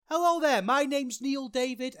Hello there, my name's Neil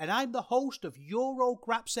David and I'm the host of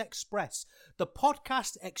Eurograps Express, the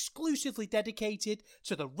podcast exclusively dedicated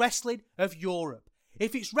to the wrestling of Europe.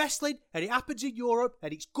 If it's wrestling and it happens in Europe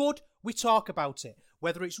and it's good, we talk about it.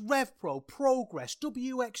 Whether it's Rev Pro, Progress,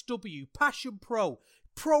 WXW, Passion Pro,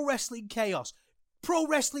 Pro Wrestling Chaos, Pro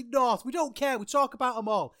Wrestling North, we don't care, we talk about them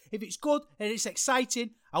all. If it's good and it's exciting,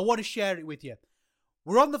 I want to share it with you.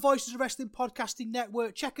 We're on the Voices of Wrestling Podcasting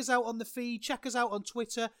Network. Check us out on the feed. Check us out on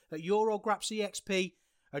Twitter at EuroGrapsEXP.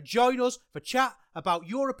 And join us for chat about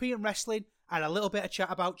European wrestling and a little bit of chat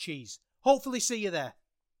about cheese. Hopefully see you there.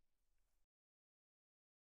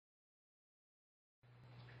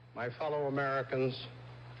 My fellow Americans,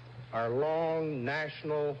 our long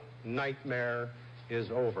national nightmare is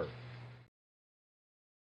over.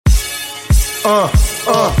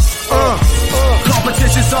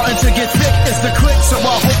 Competition starting to get thick, it's the click, so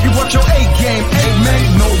I hope you work your A-game.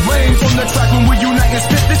 Amen, no rain from the track when we unite and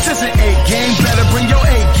spit. This isn't A-game, better bring your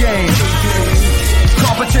A-game.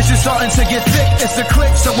 Competition starting to get thick, it's the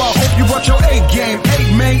click, so I hope you work your A-game.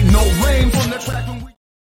 Amen, no rain from the track when we...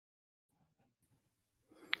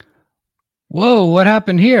 Whoa, what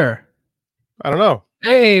happened here? I don't know.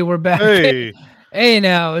 Hey, we're back. Hey. Hey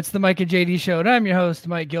now, it's the Mike and JD Show, and I'm your host,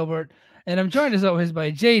 Mike Gilbert. And I'm joined as always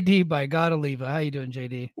by JD by God Oliva. How you doing,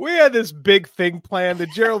 JD? We had this big thing planned, the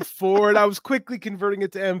Gerald Ford. I was quickly converting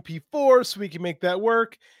it to MP4 so we can make that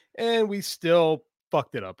work, and we still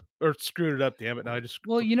fucked it up or screwed it up. Damn it! Now I just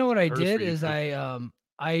you know what I did is I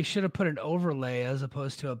should have put an overlay as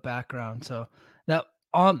opposed to a background. So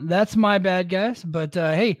that's my bad, guys. But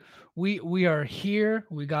hey, we are here.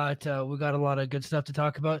 We got a lot of good stuff to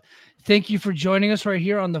talk about. Thank you for joining us right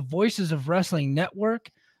here on the Voices of Wrestling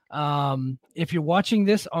Network. If you're watching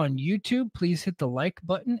this on YouTube, please hit the like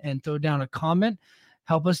button and throw down a comment.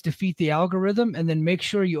 Help us defeat the algorithm, and then make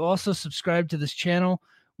sure you also subscribe to this channel.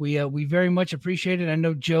 We very much appreciate it. I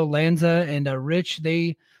know Joe Lanza and Rich,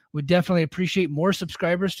 they would definitely appreciate more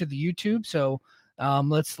subscribers to the YouTube. So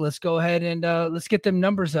let's go ahead and let's get them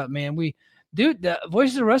numbers up, man. The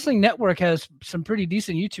Voices of Wrestling Network has some pretty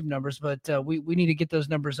decent YouTube numbers, but we need to get those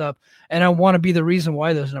numbers up, and I want to be the reason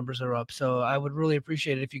why those numbers are up. So I would really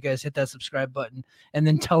appreciate it if you guys hit that subscribe button and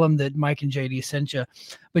then tell them that Mike and JD sent you.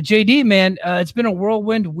 But JD, man, it's been a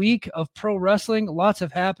whirlwind week of pro wrestling. Lots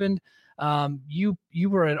have happened. You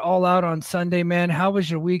were at All Out on Sunday, man. How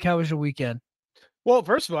was your week? How was your weekend? Well,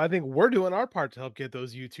 first of all, I think we're doing our part to help get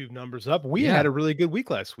those YouTube numbers up. We had a really good week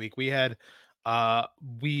last week. We had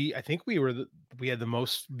we had the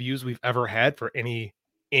most views we've ever had for any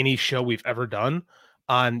show we've ever done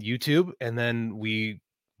on YouTube. And then we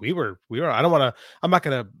were, I'm not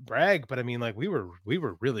going to brag, but I mean, like we were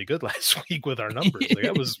really good last week with our numbers. Like,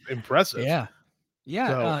 that was impressive. Yeah.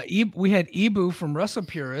 So, we had Ibu from Wrestle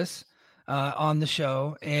Purists on the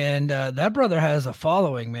show, and that brother has a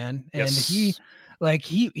following, man. And yes.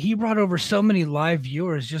 he brought over so many live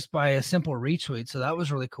viewers just by a simple retweet. So that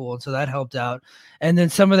was really cool. And so that helped out. And then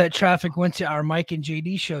some of that traffic went to our Mike and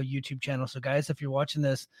JD Show YouTube channel. So guys, if you're watching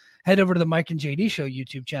this, head over to the Mike and JD Show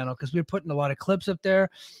YouTube channel, because we're putting a lot of clips up there.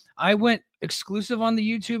 I went exclusive on the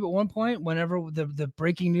YouTube at one point whenever the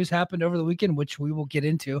breaking news happened over the weekend, which we will get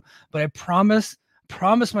into. But I promised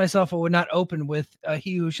myself I would not open with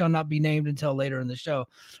He Who Shall Not Be Named until later in the show.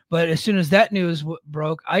 But as soon as that news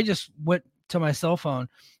broke, I just went to my cell phone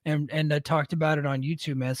and talked about it on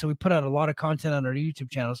YouTube, man. So we put out a lot of content on our YouTube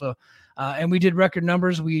channel. So and we did record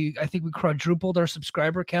numbers. I think we quadrupled our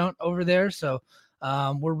subscriber count over there. So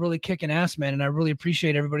we're really kicking ass, man. And I really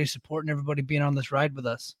appreciate everybody supporting, everybody being on this ride with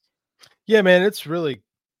us. Yeah, man, it's really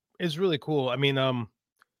cool. I mean, I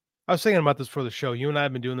was thinking about this for the show. You and I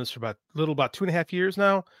have been doing this for about 2.5 years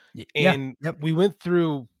now. And we went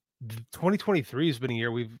through 2023 has been a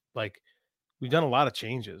year we've done a lot of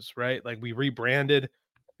changes, right? Like we rebranded,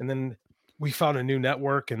 and then we found a new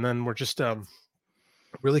network, and then we're just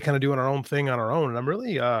really kind of doing our own thing on our own. And I'm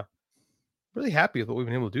really happy with what we've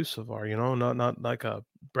been able to do so far, not like a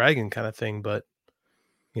bragging kind of thing, but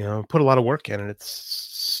put a lot of work in, and it's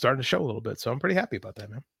starting to show a little bit. So I'm pretty happy about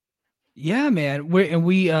that, man. Yeah, man.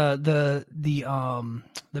 The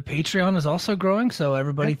Patreon is also growing. So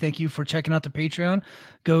everybody, thank you for checking out the Patreon.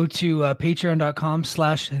 Go to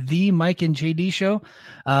patreon.com/the Mike and JD Show.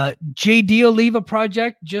 JD Oliva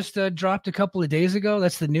Project just dropped a couple of days ago.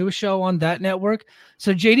 That's the newest show on that network.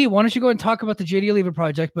 So JD, why don't you go and talk about the JD Oliva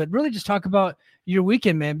Project, but really just talk about your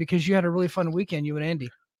weekend, man, because you had a really fun weekend, you and Andy.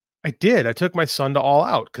 I did. I took my son to All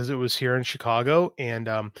Out because it was here in Chicago, and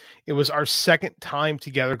it was our second time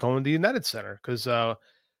together going to the United Center, because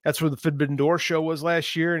that's where the Forbidden Door show was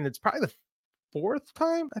last year, and it's probably the fourth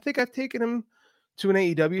time I think I've taken him to an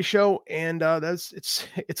AEW show, and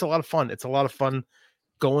it's a lot of fun. It's a lot of fun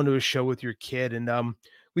going to a show with your kid. And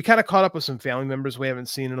we kind of caught up with some family members we haven't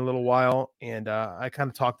seen in a little while, and I kind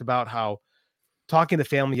of talked about how talking to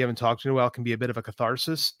family you haven't talked to in a while can be a bit of a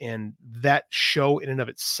catharsis, and that show in and of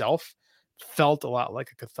itself felt a lot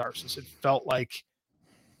like a catharsis. It felt like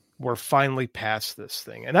we're finally past this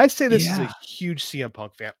thing. And I say this as a huge CM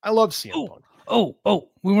Punk fan. I love CM Punk.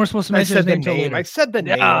 We weren't supposed to mention his name. I said the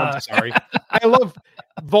name. I'm sorry. I love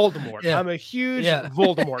Voldemort. I'm a huge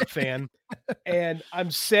Voldemort fan. And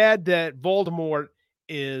I'm sad that Voldemort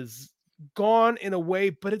is gone in a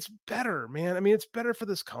way, but it's better, man. I mean, it's better for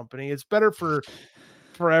this company. It's better for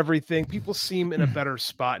everything. People seem in a better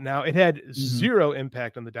spot now. It had zero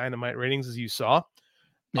impact on the Dynamite ratings, as you saw.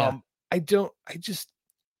 It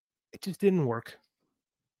just didn't work.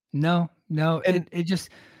 No, and it just,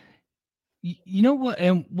 you know what,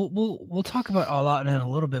 and we'll talk about All Out in a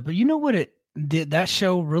little bit, but you know what it did, that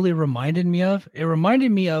show really reminded me of? It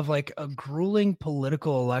reminded me of like a grueling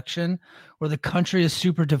political election where the country is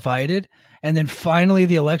super divided, and then finally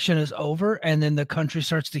the election is over, and then the country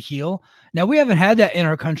starts to heal. Now, we haven't had that in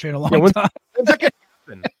our country in a long time.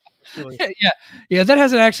 Yeah, that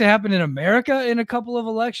hasn't actually happened in America in a couple of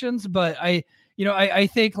elections, but I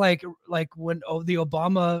think like when the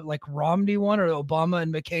Obama, like Romney one, or the Obama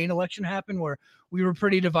and McCain election happened, where we were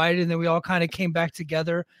pretty divided and then we all kind of came back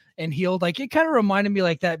together and healed. Like, it kind of reminded me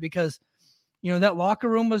like that, because, that locker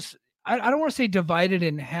room was, I don't want to say divided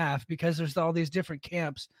in half, because there's all these different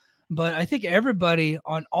camps, but I think everybody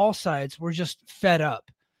on all sides were just fed up.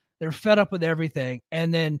 They're fed up with everything.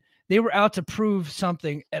 And then they were out to prove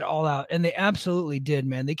something at All Out, and they absolutely did,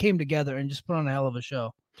 man. They came together and just put on a hell of a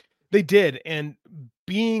show. They did. And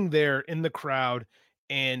being there in the crowd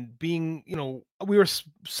and being, we were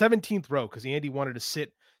 17th row because Andy wanted to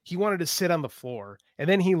sit. He wanted to sit on the floor. And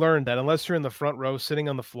then he learned that unless you're in the front row, sitting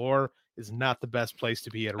on the floor is not the best place to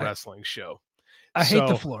be at a wrestling show. I hate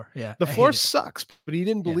the floor. Yeah. The floor sucks, but he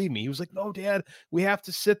didn't believe me. He was like, "No, Dad, we have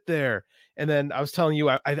to sit there." And then I was telling you,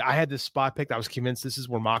 I had this spot picked. I was convinced this is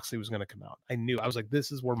where Moxley was going to come out. I was like,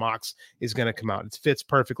 this is where Mox is going to come out. It fits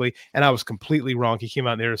perfectly. And I was completely wrong. He came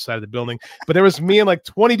out on the other side of the building, but there was me and like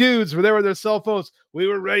 20 dudes were there with their cell phones. We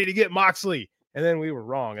were ready to get Moxley. And then we were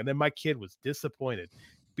wrong. And then my kid was disappointed.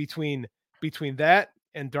 Between that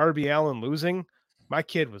and Darby Allin losing, my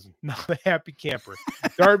kid was not a happy camper.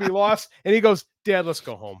 Darby lost, and he goes, "Dad, let's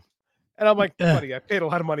go home." And I'm like, "Buddy, I paid a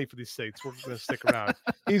lot of money for these seats. We're going to stick around."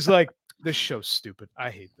 He's like, "This show's stupid. I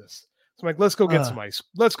hate this." So I'm like, "Let's go get some ice.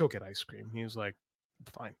 Let's go get ice cream." He was like,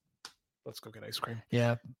 "Fine, let's go get ice cream."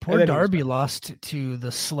 Yeah, poor Darby lost to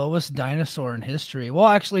the slowest dinosaur in history. Well,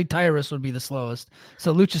 actually, Tyrus would be the slowest.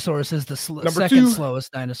 So Luchasaurus is the second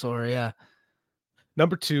slowest dinosaur. Yeah.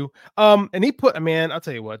 Number 2. And he put, man, I'll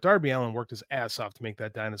tell you what, Darby Allin worked his ass off to make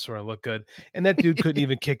that dinosaur look good. And that dude couldn't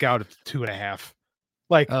even kick out at 2.5.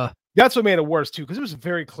 Like, that's what made it worse, too, because it was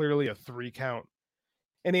very clearly a 3 count.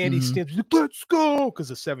 And Andy stands, like, "Let's go," because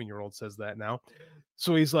the 7-year-old says that now.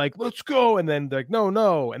 So he's like, "Let's go." And then they're like,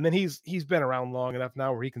 no. And then he's been around long enough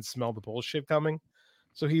now where he can smell the bullshit coming.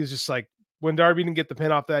 So he's just like, when Darby didn't get the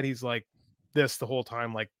pin off that, he's like this the whole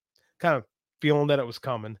time, like kind of feeling that it was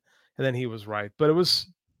coming. And then he was right. But it was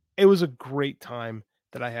a great time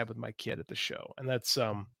that I had with my kid at the show. And that's,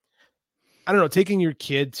 I don't know, taking your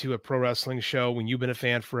kid to a pro wrestling show when you've been a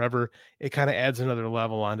fan forever, it kind of adds another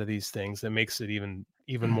level onto these things that makes it even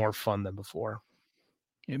more fun than before.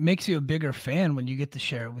 It makes you a bigger fan when you get to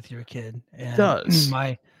share it with your kid. And it does.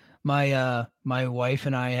 My wife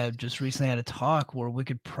and I have just recently had a talk where we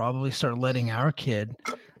could probably start letting our kid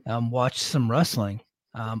watch some wrestling.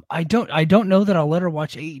 I don't know that I'll let her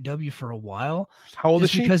watch AEW for a while. How old is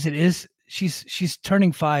she? Because she's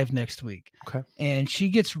turning 5 next week. Okay. And she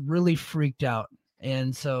gets really freaked out.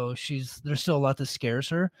 And so there's still a lot that scares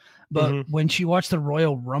her. But when she watched the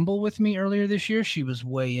Royal Rumble with me earlier this year, she was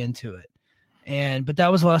way into it. But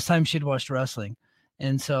that was the last time she'd watched wrestling.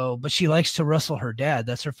 And so, but she likes to wrestle her dad.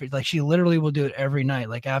 That's her, like, she literally will do it every night.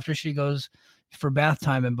 Like, after she goes for bath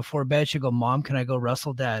time and before bed, she'll go, "Mom, can I go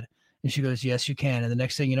wrestle Dad?" And she goes, "Yes, you can." And the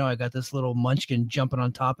next thing you know, I got this little munchkin jumping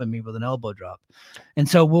on top of me with an elbow drop. And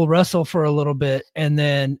so we'll wrestle for a little bit. And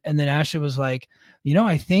then Ashley was like,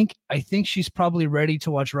 I think she's probably ready to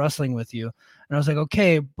watch wrestling with you. And I was like,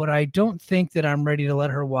 okay, but I don't think that I'm ready to let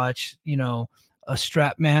her watch, a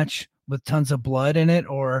strap match with tons of blood in it,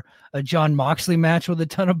 or a John Moxley match with a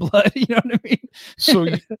ton of blood. You know what I mean? So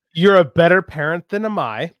you're a better parent than am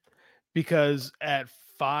I, because at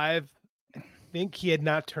 5, I think he had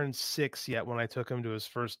not turned 6 yet when I took him to his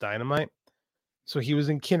first Dynamite. So he was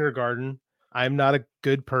in kindergarten. I'm not a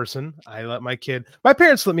good person. My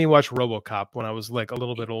parents let me watch RoboCop when I was like a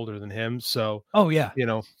little bit older than him. So, oh yeah,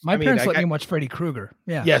 my parents let me watch Freddy Krueger.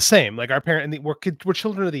 Yeah, same. Like our parents, we're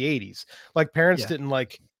children of the '80s. Like parents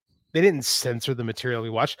they didn't censor the material we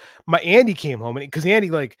watched. My Andy came home because Andy,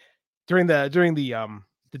 like during the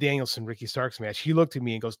Danielson Ricky Starks match, he looked at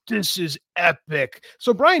me and goes, "This is epic."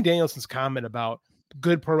 So Bryan Danielson's comment about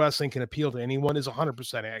good pro wrestling can appeal to anyone is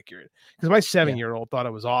 100% accurate, because my 7-year-old thought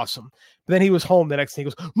it was awesome. But then he was home the next day. He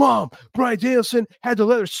goes, "Mom, Bryan Danielson had the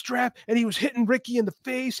leather strap and he was hitting Ricky in the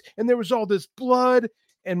face and there was all this blood."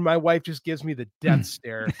 And my wife just gives me the death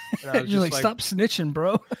stare. And I was just like, "Stop snitching,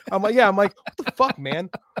 bro." I'm like, what the fuck, man?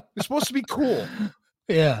 You're supposed to be cool.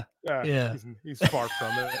 Yeah. He's far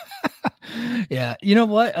from it. Yeah. You know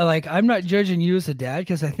what? Like, I'm not judging you as a dad,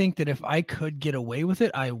 because I think that if I could get away with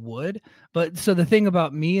it, I would. But so the thing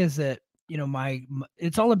about me is that,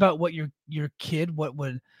 it's all about what your kid, what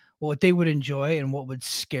they would enjoy and what would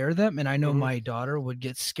scare them. And I know my daughter would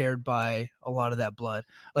get scared by a lot of that blood.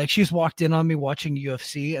 Like, she's walked in on me watching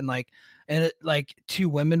UFC, and two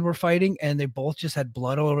women were fighting and they both just had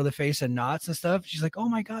blood all over the face and knots and stuff. She's like, "Oh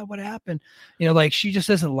my God, what happened?" Like, she just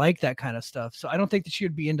doesn't like that kind of stuff. So I don't think that she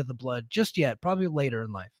would be into the blood just yet, probably later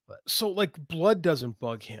in life. But so like blood doesn't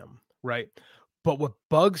bug him, right? But what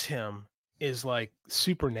bugs him is like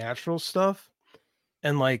supernatural stuff,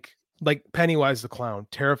 and like Pennywise the clown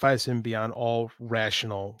terrifies him beyond all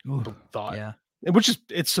rational thought. Yeah. Which is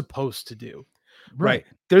it's supposed to do. Right.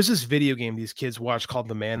 There's this video game these kids watch called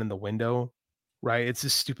The Man in the Window. Right. It's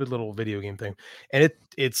this stupid little video game thing. And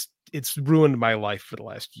it's ruined my life for the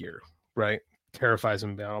last year. Right. Terrifies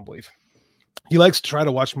him beyond belief. He likes to try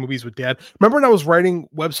to watch movies with dad. Remember when I was writing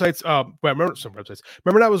websites? Remember some websites.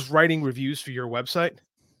 Remember when I was writing reviews for your website?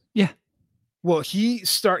 Yeah. Well, he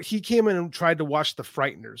came in and tried to watch The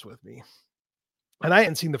Frighteners with me. And I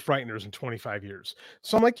hadn't seen The Frighteners in 25 years.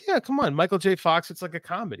 So I'm like, yeah, come on, Michael J. Fox. It's like a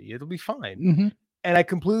comedy. It'll be fine. Mm-hmm. And I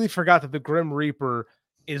completely forgot that the Grim Reaper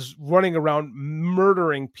is running around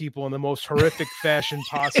murdering people in the most horrific fashion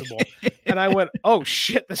possible. And I went, oh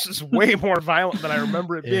shit, this is way more violent than I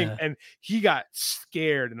remember it being. And he got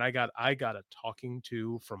scared, and I got a talking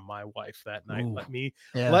to from my wife that night. Ooh.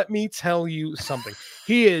 Let me tell you something.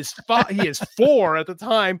 He is 4 at the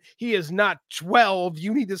time. He is not 12.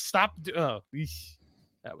 You need to stop. That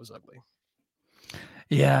was ugly.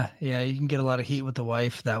 Yeah, you can get a lot of heat with the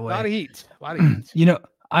wife that way. A lot of heat.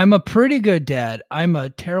 I'm a pretty good dad. I'm a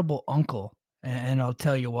terrible uncle, and I'll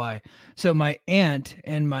tell you why. So my aunt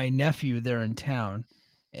and my nephew, they're in town,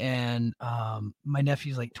 and my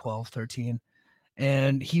nephew's like 12, 13,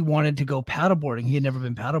 and he wanted to go paddleboarding. He had never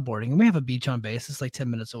been paddleboarding, and we have a beach on base. It's like 10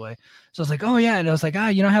 minutes away. So I was like, oh yeah, and I was like,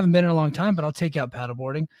 I haven't been in a long time, but I'll take you out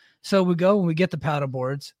paddleboarding. So we go and we get the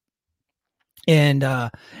paddleboards. And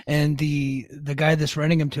the guy that's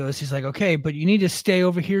renting him to us, he's like, okay, but you need to stay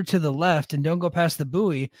over here to the left and don't go past the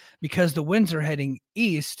buoy, because the winds are heading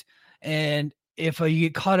east. And if you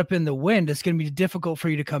get caught up in the wind, it's going to be difficult for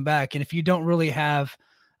you to come back. And if you don't really have,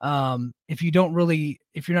 if you're not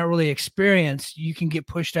really experienced, you can get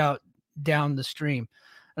pushed out down the stream.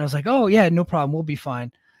 And I was like, oh yeah, no problem. We'll be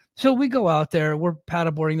fine. So we go out there, we're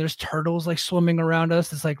paddleboarding. There's turtles like swimming around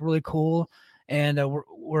us. It's like really cool. And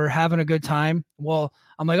we're having a good time. Well,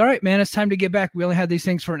 I'm like, all right, man, it's time to get back. We only had these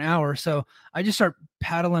things for an hour. So I just start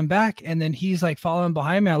paddling back, and then he's like following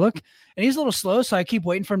behind me. I look, and he's a little slow. So I keep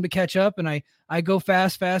waiting for him to catch up, and I go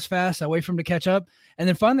fast. I wait for him to catch up. And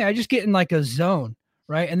then finally I just get in like a zone.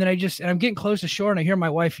 Right. And then I'm getting close to shore, and I hear my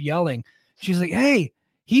wife yelling. She's like, hey,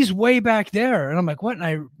 he's way back there. And I'm like, what? And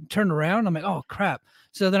I turn around. I'm like, oh crap.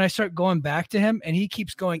 So then I start going back to him, and he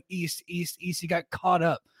keeps going east. He got caught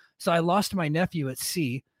up. So I lost my nephew at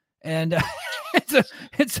sea, and so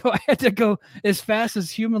I had to go as fast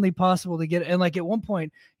as humanly possible to get it. And like at one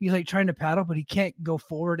point, he's like trying to paddle, but he can't go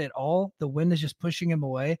forward at all. The wind is just pushing him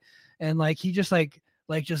away, and like he just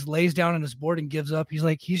just lays down on his board and gives up.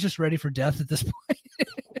 He's just ready for death at this point.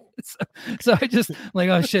 So I just like,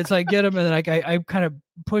 oh shit. So I get him, and then I kind of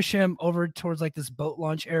push him over towards like this boat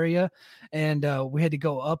launch area, and we had to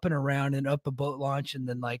go up and around and up a boat launch, and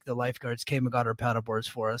then like the lifeguards came and got our paddleboards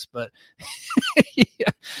for us. But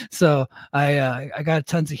yeah. So I got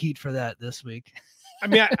tons of heat for that this week. I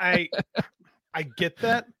mean, I get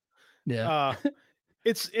that. Yeah.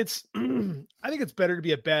 It's I think it's better to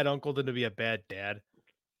be a bad uncle than to be a bad dad,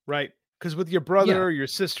 right? Because with your brother or your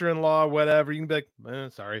sister-in-law, whatever, you can be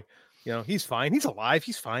like, sorry, he's fine. He's alive.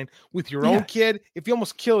 He's fine. With your own kid, if you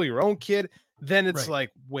almost kill your own kid, then it's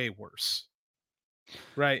like way worse.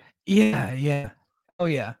 Right. Yeah. Oh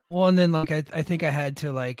yeah. Well, and then like, I think I had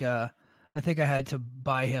to like, I think I had to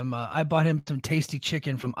buy him. I bought him some tasty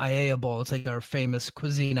chicken from Iea Bowl. It's like our famous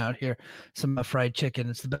cuisine out here. Some fried chicken.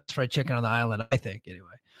 It's the best fried chicken on the island, I think. Anyway,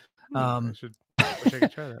 I wish I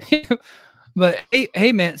could try that. But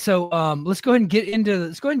hey, man. So let's go ahead and get into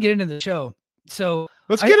the show. So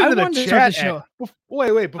let's get into the chat.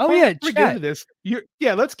 Wait. Before we get into this,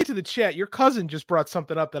 let's get to the chat. Your cousin just brought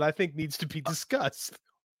something up that I think needs to be discussed.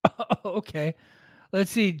 Okay. Let's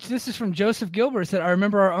see. This is from Joseph Gilbert. Said, I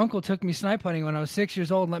remember our uncle took me snipe hunting when I was 6 years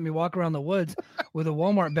old and let me walk around the woods with a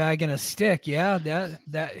Walmart bag and a stick. Yeah,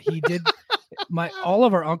 that he did. All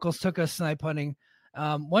of our uncles took us snipe hunting.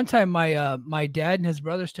 One time my dad and his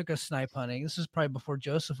brothers took us snipe hunting. This was probably before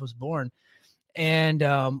Joseph was born. And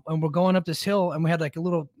we're going up this hill and we had like a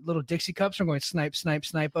little Dixie cups. We're going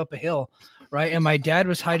snipe up a hill. Right. And my dad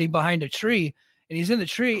was hiding behind a tree. And he's in the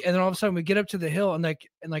tree, and then all of a sudden we get up to the hill, and they're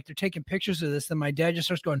taking pictures of this. Then my dad just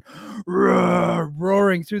starts going,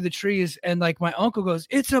 roaring through the trees, and like my uncle goes,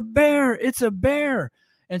 "It's a bear! It's a bear!"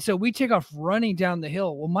 And so we take off running down the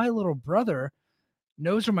hill. Well, my little brother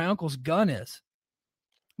knows where my uncle's gun is.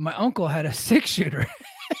 My uncle had a 6-shooter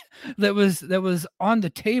that was on the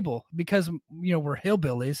table because we're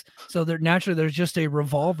hillbillies, so there's just a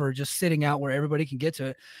revolver just sitting out where everybody can get to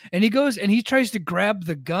it. And he goes and he tries to grab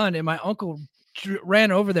the gun, and my uncle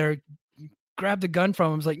ran over there, grabbed the gun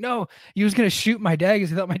from him. Was like, no, he was going to shoot my dad because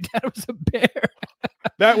he thought my dad was a bear.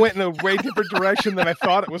 That went in a way different direction than I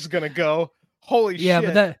thought it was going to go. Holy shit.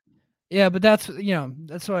 But that's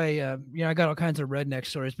why, I got all kinds of redneck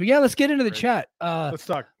stories, but let's get into the chat. Let's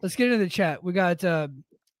get into the chat. We got,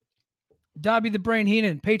 Dobby the Brain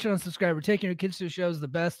Heenan, Patreon subscriber, taking your kids to the shows the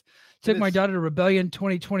best. Took my daughter to Rebellion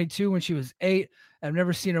 2022 when she was 8. I've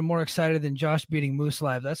never seen her more excited than Josh beating Moose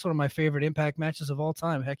live. That's one of my favorite Impact matches of all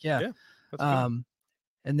time. Heck yeah. And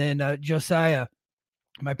then Josiah,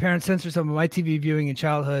 my parents censored some of my TV viewing in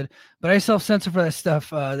childhood, but I self-censor for that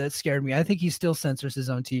stuff that scared me. I think he still censors his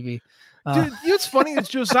own TV. Dude, what's funny is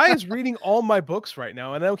Josiah's reading all my books right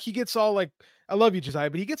now, and he gets all like, I love you, Josiah,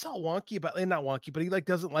 but he gets all wonky about, not wonky, but he like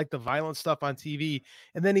doesn't like the violent stuff on TV.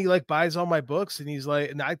 And then he like buys all my books, and he's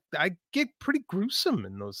like, and I get pretty gruesome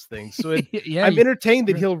in those things. So I'm entertained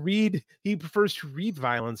that he prefers to read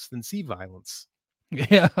violence than see violence.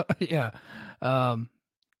 Yeah.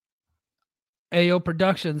 AO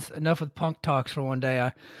Productions, enough with punk talks for one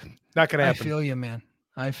day. Not gonna happen. I feel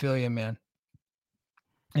you, man.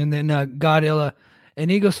 And then Godilla, an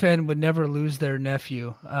Eagles fan would never lose their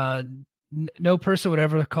nephew. No person would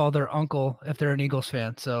ever call their uncle if they're an Eagles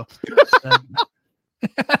fan. So, and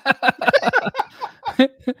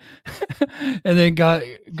then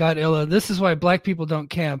Godilla, this is why black people don't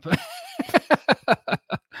camp.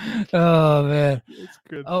 Oh man, it's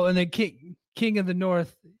good. Oh, and then King of the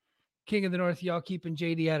North, y'all keeping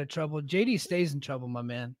JD out of trouble. JD stays in trouble, my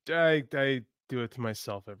man. I do it to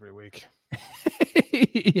myself every week.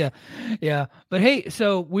 Yeah. But hey,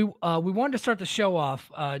 so we wanted to start the show off,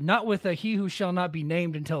 not with a he who shall not be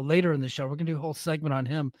named until later in the show. We're gonna do a whole segment on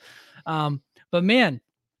him. But man,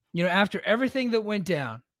 after everything that went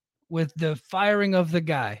down with the firing of the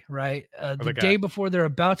guy, right? The day before they're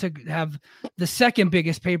about to have the second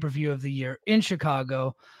biggest pay-per-view of the year in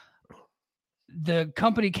Chicago, the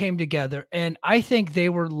company came together, and I think they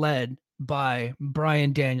were led by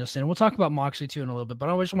Bryan Danielson. We'll talk about Moxley too in a little bit, but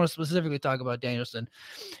I just want to specifically talk about Danielson.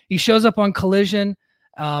 He shows up on Collision,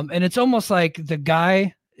 and it's almost like the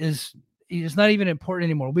guy is not even important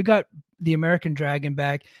anymore. We got the American Dragon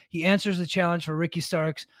back. He answers the challenge for Ricky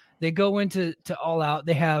Starks. They go into All Out.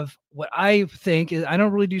 They have what I think is, I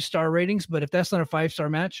don't really do star ratings, but if that's not a 5-star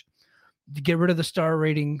match, to get rid of the star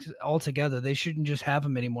ratings altogether. They shouldn't just have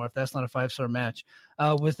him anymore if that's not a 5-star match.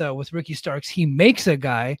 With Ricky Starks, he makes a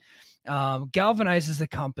guy, galvanizes the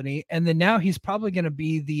company, and then now he's probably going to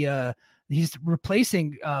be he's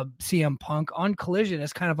replacing CM Punk on Collision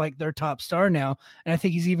as kind of like their top star now. And I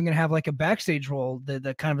think he's even going to have like a backstage role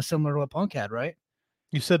that kind of similar to what Punk had, right?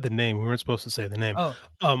 You said the name. We weren't supposed to say the name.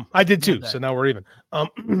 Oh, I did too. So now we're even.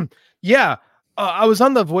 Yeah. I was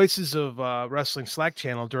on the Voices of Wrestling Slack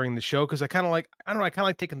channel during the show because I kind of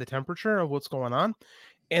like taking the temperature of what's going on.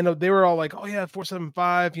 And they were all like, oh yeah,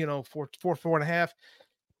 475, 4.5.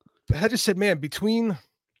 I just said, man, between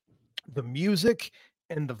the music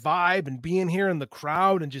and the vibe and being here in the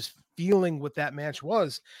crowd and just feeling what that match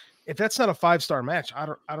was, if that's not a 5-star match, I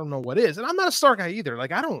don't know what is. And I'm not a star guy either.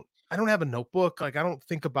 Like I don't have a notebook. Like I don't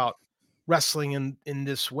think about wrestling in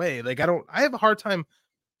this way. Like I have a hard time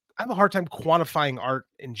quantifying art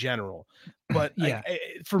in general, but yeah,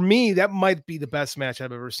 for me, that might be the best match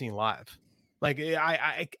I've ever seen live. Like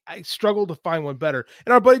I struggle to find one better.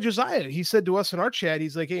 And our buddy Josiah, he said to us in our chat,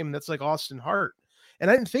 he's like, hey, man, that's like Austin Hart.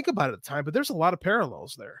 And I didn't think about it at the time, but there's a lot of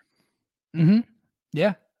parallels there. Mm-hmm.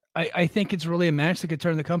 Yeah. I think it's really a match that could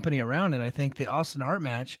turn the company around. And I think the Austin Hart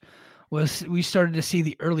match we started to see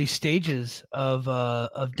the early stages of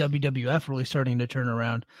WWF really starting to turn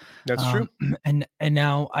around. That's true. And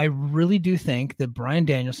now I really do think that Bryan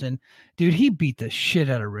Danielson, dude, he beat the shit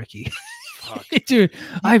out of Ricky. Dude,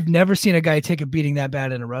 I've never seen a guy take a beating that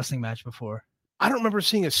bad in a wrestling match before. I don't remember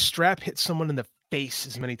seeing a strap hit someone in the face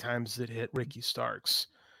as many times as it hit Ricky Starks.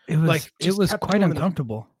 It was quite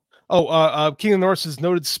uncomfortable. King of the North's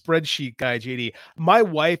noted spreadsheet guy, JD. My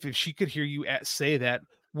wife, if she could hear you say that,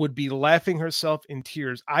 would be laughing herself in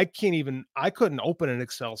tears. I couldn't open an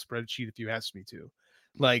Excel spreadsheet if you asked me to.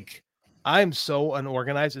 Like, I'm so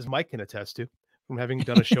unorganized, as Mike can attest to, from having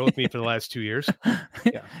done a show with me for the last 2 years.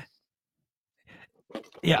 Yeah.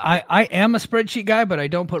 Yeah, I am a spreadsheet guy, but I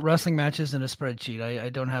don't put wrestling matches in a spreadsheet. I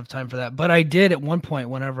don't have time for that. But I did at one point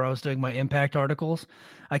whenever I was doing my Impact articles.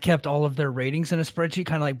 I kept all of their ratings in a spreadsheet,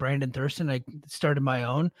 kind of like Brandon Thurston. I started my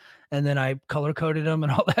own, and then I color-coded them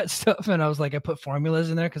and all that stuff. And I was like, I put formulas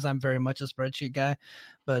in there because I'm very much a spreadsheet guy.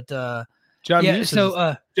 But John Muse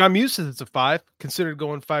says it's a 5. Considered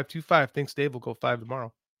going 5-2-5. Thinks Dave will go 5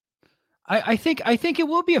 tomorrow. I think it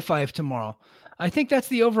will be a 5 tomorrow. I think that's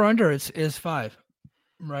the over-under is 5.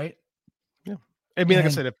 Right. Yeah. I mean, like I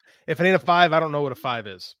said, if it ain't a 5, I don't know what a 5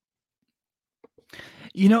 is.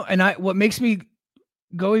 And what makes me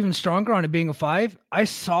go even stronger on it being a 5, I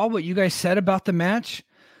saw what you guys said about the match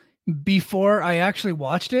before I actually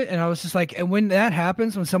watched it. And I was just like, and when that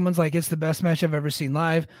happens, when someone's like, it's the best match I've ever seen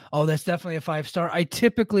live, oh, that's definitely a 5-star. I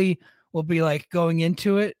typically will be like going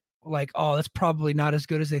into it like, oh, that's probably not as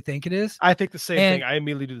good as they think it is. I think the same thing. I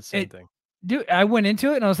immediately do the same thing. Dude, I went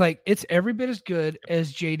into it and I was like, it's every bit as good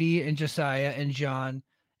as JD and Josiah and John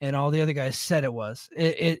and all the other guys said it was.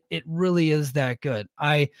 It really is that good.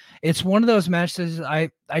 It's one of those matches I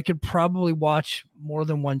could probably watch more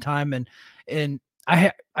than one time, and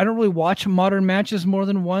I don't really watch modern matches more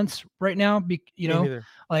than once right now.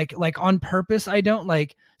 Like on purpose. I don't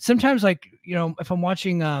like sometimes if I'm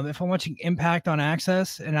watching Impact on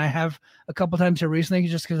Access, and I have a couple times here recently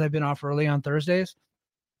just because I've been off early on Thursdays.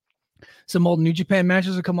 Some old New Japan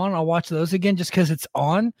matches will come on. I'll watch those again just because it's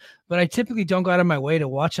on. But I typically don't go out of my way to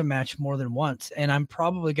watch a match more than once. And I'm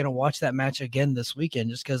probably going to watch that match again this weekend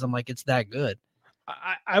just because I'm like, it's that good.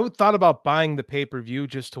 I thought about buying the pay-per-view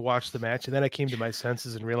just to watch the match. And then I came to my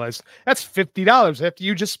senses and realized that's $50 after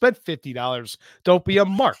you just spent $50. Don't be a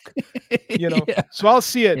mark. Yeah. So I'll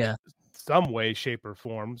see it some way, shape, or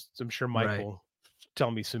form. I'm sure Mike will tell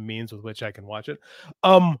me some means with which I can watch it.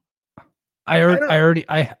 I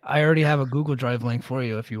already have a Google Drive link for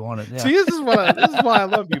you if you want it. Yeah. See, this is why I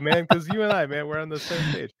love you, man, because you and I, man, we're on the same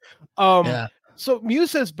page. So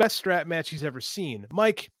Muse says best strap match he's ever seen.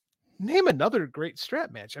 Mike, name another great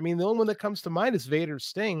strap match. I mean, the only one that comes to mind is Vader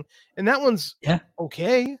Sting, and that one's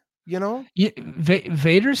okay, Yeah,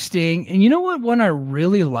 Vader Sting, and you know what one I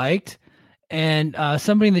really liked? And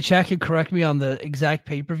somebody in the chat could correct me on the exact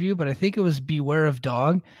pay-per-view, but I think it was Beware of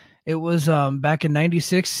Dog. It was back in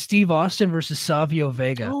 '96, Steve Austin versus Savio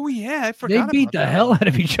Vega. Oh yeah, I forgot. They beat the hell out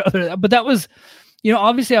of each other. But that was,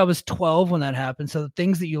 obviously I was 12 when that happened. So the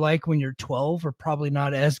things that you like when you're 12 are probably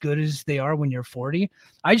not as good as they are when you're 40.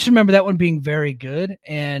 I just remember that one being very good,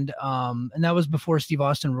 and that was before Steve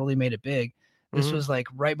Austin really made it big. This was like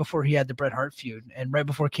right before he had the Bret Hart feud and right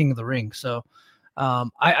before King of the Ring. So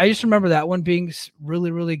I just remember that one being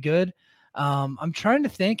really, really good. I'm trying to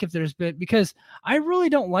think if there's been, because I really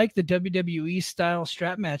don't like the WWE style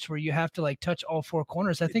strap match where you have to like touch all 4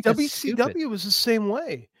 corners. I think WCW was the same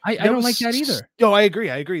way. I don't like that either. No, I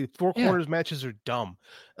agree. 4 corners matches are dumb.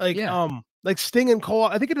 Like Sting and Cole.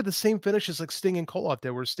 I think it had the same finish as like Sting and Cole out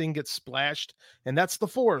there, where Sting gets splashed, and that's the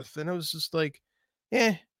 4th. And it was just like,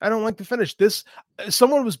 I don't like the finish.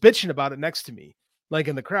 Someone was bitching about it next to me, like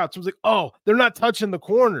in the crowd. So I was like, oh, they're not touching the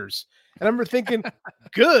corners. And I remember thinking,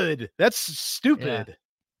 good, that's stupid.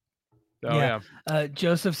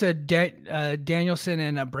 Joseph said Danielson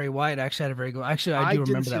and Bray Wyatt actually had a very good. Actually, I do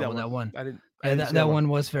remember that one. That one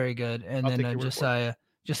was very good. And then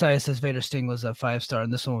Josiah says Vader Sting was a 5-star,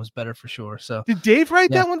 and this one was better for sure. So did Dave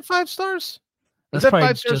write that one 5 stars? Is that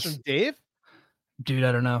 5 stars from Dave? Dude,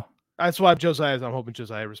 I don't know. That's why I'm hoping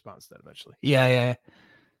Josiah responds to that eventually.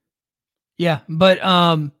 Yeah. But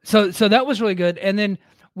so that was really good. And then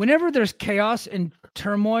whenever there's chaos and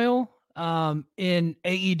turmoil in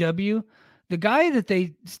AEW, the guy that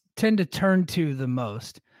they tend to turn to the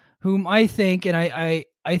most, whom I think, and I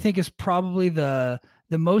think is probably the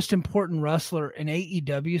most important wrestler in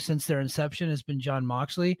AEW since their inception, has been Jon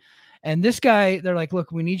Moxley. And this guy, they're like,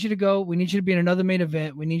 look, we need you to go. We need you to be in another main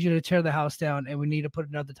event. We need you to tear the house down, and we need to put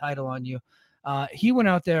another title on you. He went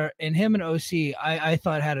out there, and him and OC, I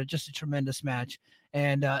thought had just a tremendous match.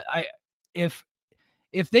 And if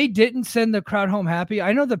they didn't send the crowd home happy,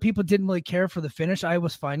 I know that people didn't really care for the finish. I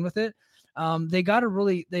was fine with it.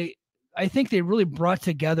 I think they really brought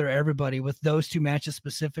together everybody with those two matches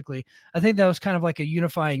specifically. I think that was kind of like a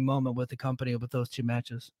unifying moment with the company with those two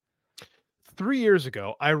matches. 3 years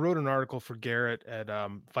ago, I wrote an article for Garrett at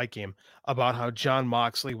Fight Game about how Jon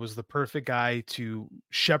Moxley was the perfect guy to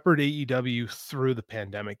shepherd AEW through the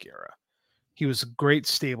pandemic era. He was a great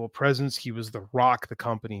stable presence. He was the rock the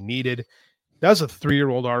company needed. That was a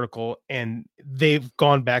 3-year-old article, and they've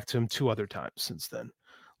gone back to him 2 other times since then.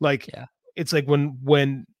 It's like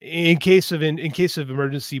when in case of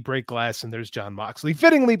emergency, break glass, and there's Jon Moxley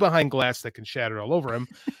fittingly behind glass that can shatter all over him.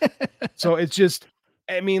 So it's just,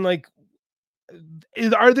 I mean, like,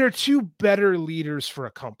 are there 2 better leaders for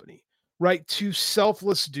a company, right? 2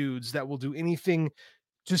 selfless dudes that will do anything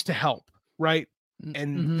just to help, right?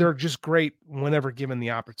 And they're just great whenever given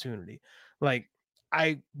the opportunity. Like,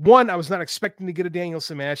 I was not expecting to get a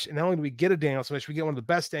Danielson match, and not only do we get a Danielson match, we get one of the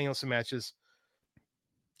best Danielson matches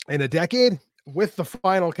in a decade with the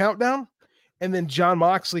final countdown. And then Jon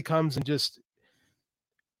Moxley comes and just,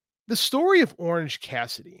 the story of Orange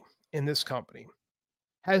Cassidy in this company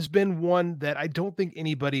has been one that I don't think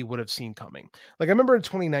anybody would have seen coming. Like, I remember in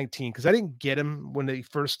 2019, because I didn't get him when they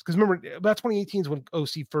first, because remember about 2018 is when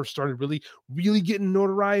OC first started really, really getting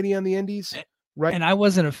notoriety on the indies, right? And I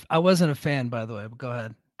wasn't a fan, by the way, but go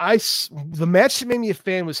ahead. The match that made me a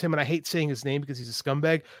fan was him, and I hate saying his name because he's a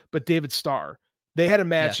scumbag, but David Starr. They had a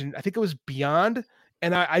match, and I think it was Beyond,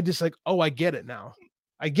 and I just like, oh, I get it now.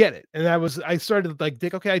 I get it. And I started to like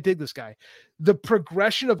think, okay, I dig this guy. The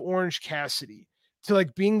progression of Orange Cassidy to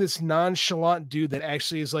like being this nonchalant dude that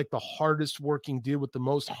actually is like the hardest working dude with the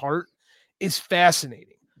most heart is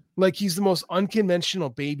fascinating. Like, he's the most unconventional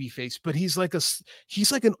baby face, but he's like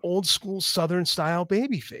an old school Southern style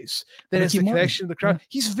baby face that has the connection to the crowd. Yeah.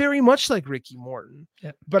 He's very much like Ricky Morton.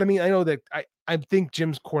 Yeah. But I mean, I know that I think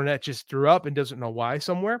Jim's Cornette just threw up and doesn't know why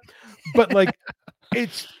somewhere, but like,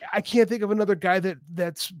 I can't think of another guy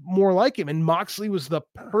that's more like him. And Moxley was the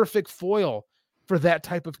perfect foil for that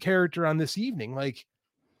type of character on this evening. Like,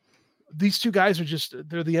 these 2 guys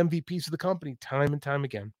they're the MVPs of the company time and time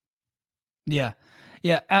again. Yeah.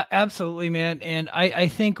 Yeah, absolutely, man. And I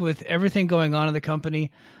think with everything going on in the company,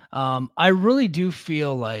 I really do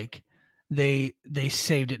feel like they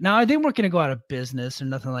saved it. Now, they weren't going to go out of business or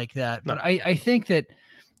nothing like that, but I think that,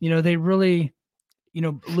 they really,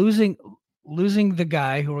 losing the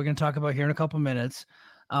guy who we're going to talk about here in a couple minutes,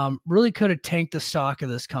 really could have tanked the stock of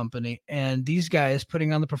this company. And these guys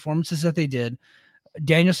putting on the performances that they did,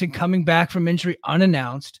 Danielson coming back from injury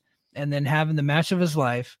unannounced, and then having the match of his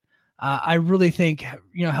life, I really think,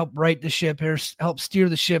 help right the ship here, help steer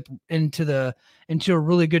the ship into a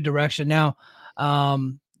really good direction. Now,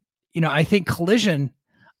 I think Collision,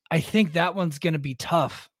 I think that one's going to be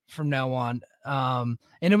tough from now on.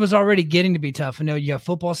 And it was already getting to be tough. I know you have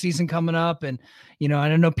football season coming up, and, I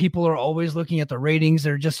don't know, people are always looking at the ratings.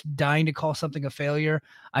 They're just dying to call something a failure.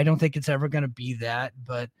 I don't think it's ever going to be that,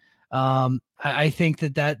 but I think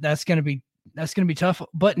that's going to be tough.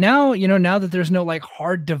 But now, now that there's no like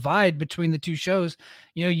hard divide between the 2 shows,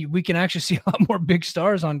 we can actually see a lot more big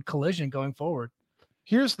stars on Collision going forward.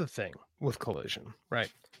 Here's the thing with Collision,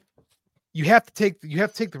 right? You have to take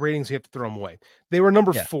the ratings, you have to throw them away. They were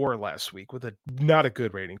number 4 last week with not a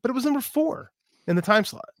good rating, but it was number 4 in the time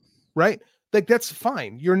slot, right? Like, that's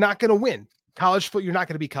fine. You're not going to win you're not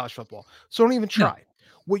going to be college football. So don't even try. No.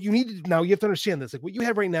 What you need to now, you have to understand this. Like, what you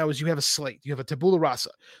have right now is you have a slate, you have a tabula rasa.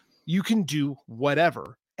 You can do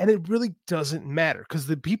whatever, and it really doesn't matter because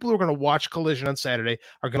the people who are going to watch Collision on Saturday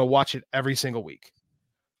are going to watch it every single week,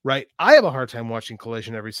 right? I have a hard time watching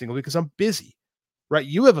Collision every single week because I'm busy, right?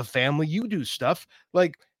 You have a family, you do stuff.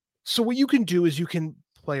 Like, so what you can do is you can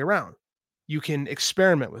play around. You can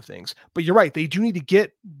experiment with things. But you're right, they do need to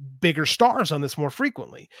get bigger stars on this more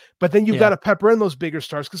frequently. But then you've got to pepper in those bigger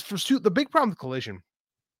stars because the big problem with Collision,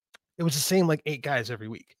 it was the same like 8 guys every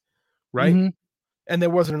week, right? Mm-hmm. And there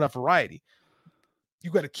wasn't enough variety.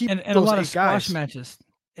 You got to keep and a lot of squash matches.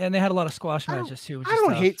 And they had a lot of squash matches too. I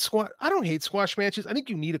don't hate squash matches. I think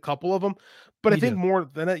you need a couple of them, but I think more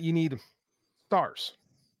than that, you need stars,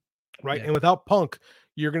 right? Yeah. And without Punk,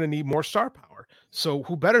 you're going to need more star power. So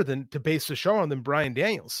who better than to base the show on than Bryan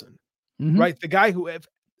Danielson, right? The guy who, I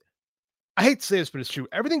hate to say this, but it's true.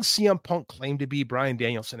 Everything CM Punk claimed to be, Bryan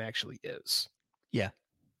Danielson actually is. Yeah.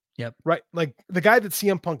 Yep. Right. Like the guy that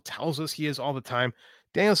CM Punk tells us he is all the time,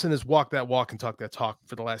 Danielson has walked that walk and talked that talk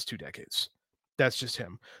for the last 2 decades. That's just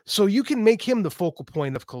him. So you can make him the focal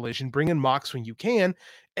point of Collision, bring in Mox when you can,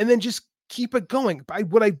 and then just keep it going.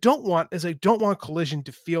 What I don't want is I don't want Collision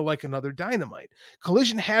to feel like another Dynamite.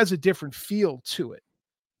 Collision has a different feel to it.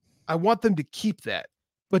 I want them to keep that,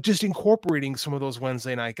 but just incorporating some of those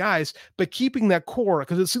Wednesday night guys, but keeping that core,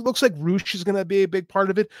 because it looks like Roosh is going to be a big part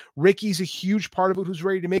of it. Ricky's a huge part of it who's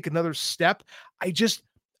ready to make another step.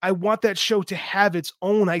 I want that show to have its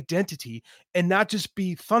own identity and not just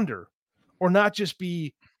be Thunder or not just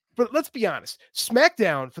be, but let's be honest,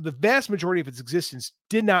 SmackDown for the vast majority of its existence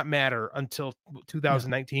did not matter until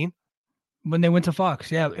 2019. When they went to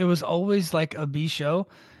Fox. Yeah. It was always like a B show.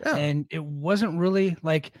 Yeah. And it wasn't really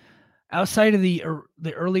like, outside of the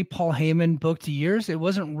early Paul Heyman booked years, it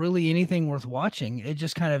wasn't really anything worth watching. It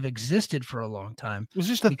just kind of existed for a long time. It was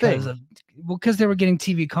just a thing. Because they were getting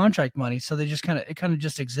TV contract money, so they just kind of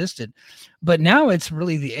just existed. But now it's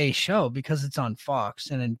really the A show because it's on Fox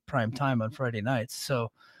and in prime time on Friday nights.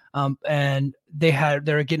 So, and they're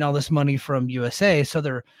getting all this money from USA, so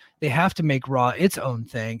they have to make Raw its own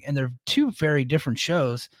thing, and they're two very different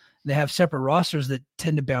shows. They have separate rosters that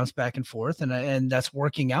tend to bounce back and forth, and that's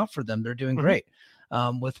working out for them. They're doing great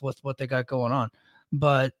with what they got going on.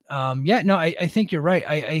 But I think you're right.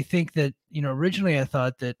 I think that, originally I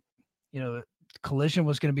thought that, Collision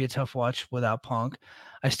was going to be a tough watch without Punk.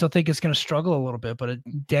 I still think it's going to struggle a little bit, but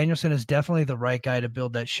Danielson is definitely the right guy to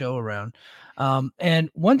build that show around.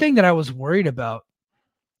 And one thing that I was worried about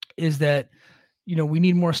is that, we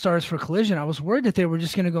need more stars for Collision. I was worried that they were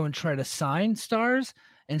just going to go and try to sign stars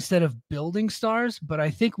instead of building stars, but I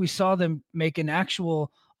think we saw them make an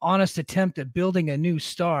actual honest attempt at building a new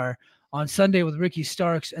star on Sunday with Ricky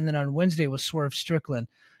Starks, and then on Wednesday with Swerve Strickland.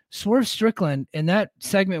 Swerve Strickland in that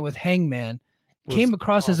segment with Hangman came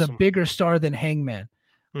across as a bigger star than Hangman.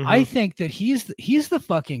 I think that he's the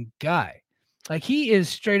fucking guy. Like, he is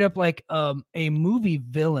straight up like a movie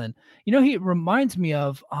villain. He reminds me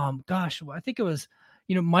of I think it was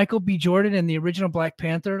Michael B. Jordan in the original Black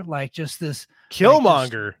Panther, like just this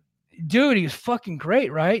Killmonger. Dude, he was fucking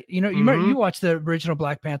great, right? You remember, you watched the original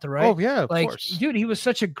Black Panther, right? Oh yeah, of course. Dude, he was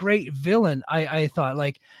such a great villain. I thought,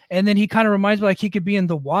 and then he kind of reminds me like he could be in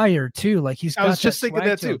The Wire too. Like I was just thinking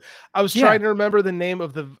that too. I was trying to remember the name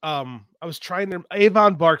of the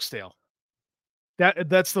Avon Barksdale.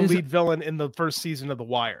 That's the lead villain in the first season of The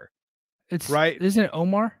Wire. It's right. Isn't it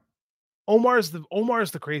Omar? Omar's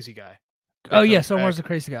the crazy guy. Oh yes, Omar's the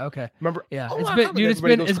crazy guy. Okay. Remember? Yeah.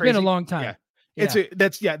 It's been a long time. Yeah.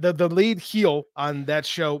 The lead heel on that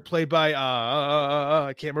show, played by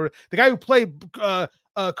I can't remember the guy who played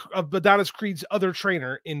Adonis Creed's other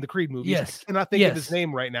trainer in the Creed movies. Yes. I cannot think of his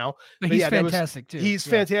name right now. But he's fantastic too. He's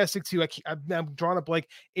fantastic too. I'm drawing up like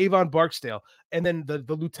Avon Barksdale, and then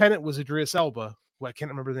the lieutenant was Idris Elba. Well, I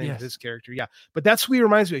can't remember the name of his character. Yeah, but that's who he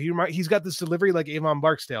reminds me of. He's got this delivery like Avon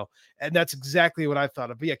Barksdale, and that's exactly what I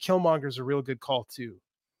thought of. But yeah, Killmonger's a real good call too.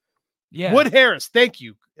 Yeah, Wood Harris, thank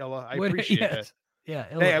you, Ella. I appreciate it. Yeah,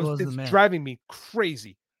 it's driving me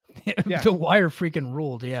crazy. Yeah. The Wire freaking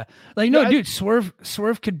ruled. Yeah, dude,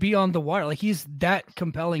 Swerve could be on The Wire. Like, he's that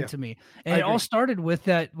compelling to me. And it all started with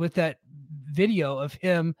that video of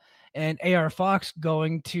him and AR Fox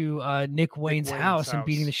going to Nick Wayne's house and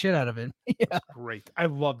beating the shit out of him. Yeah, great. I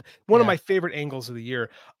love one of my favorite angles of the year.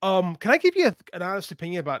 Can I give you an honest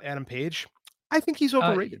opinion about Adam Page? I think he's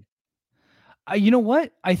overrated. You know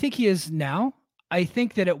what? I think he is now. I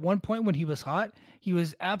think that at one point when he was hot, he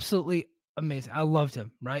was absolutely amazing. I loved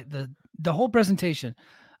him, right? The whole presentation.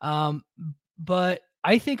 But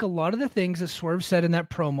I think a lot of the things that Swerve said in that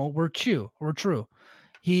promo were true.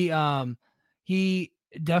 He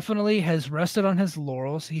definitely has rested on his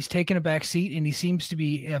laurels. He's taken a back seat, and he seems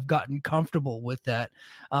to have gotten comfortable with that.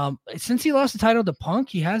 Since he lost the title to Punk,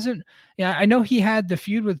 he hasn't. Yeah, I know he had the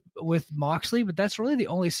feud with Moxley, but that's really the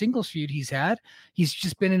only singles feud he's had. He's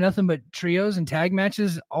just been in nothing but trios and tag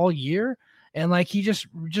matches all year, and like he just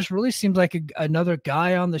really seems like another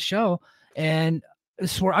guy on the show. And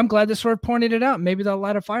I'm glad that Swerve pointed it out. Maybe they'll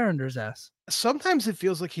light a fire under his ass. Sometimes it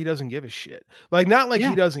feels like he doesn't give a shit. Like, not like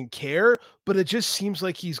he doesn't care, but it just seems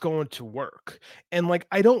like he's going to work. And like,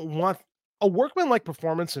 I don't want a workman-like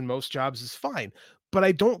performance in most jobs is fine, but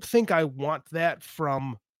I don't think I want that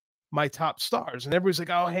from my top stars. And everybody's like,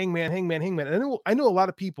 oh, Hangman. And I know a lot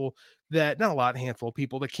of people a handful of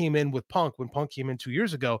people that came in with Punk when Punk came in 2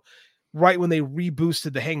 years ago, right when they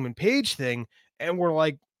reboosted the Hangman Page thing. And we're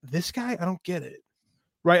like, this guy, I don't get it.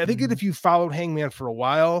 Right. I think that if you followed Hangman for a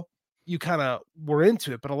while, you kind of were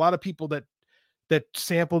into it. But a lot of people that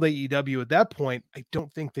sampled AEW at that point, I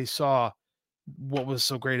don't think they saw what was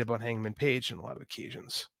so great about Hangman Page on a lot of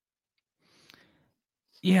occasions.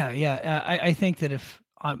 Yeah. I think that if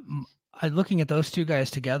I'm looking at those two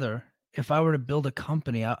guys together, if I were to build a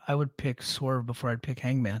company, I would pick Swerve before I'd pick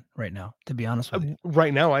Hangman right now, to be honest with you.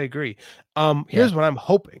 Right now, I agree. Here's what I'm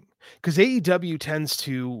hoping, because AEW tends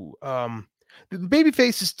to the baby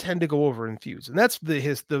faces tend to go over in feuds, and that's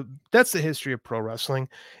the history of pro wrestling.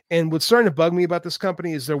 And what's starting to bug me about this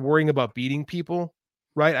company is they're worrying about beating people.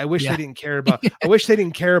 Right. I wish they didn't care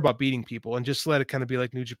about beating people and just let it kind of be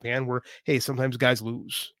like New Japan, where, hey, sometimes guys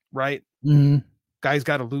lose, right? Mm-hmm. Guys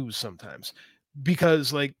got to lose sometimes,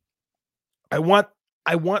 because like I want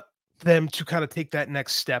them to kind of take that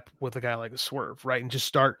next step with a guy like a Swerve, right? And just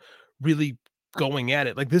start really going at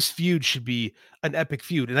it. Like, this feud should be an epic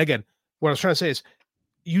feud. And again, what I was trying to say is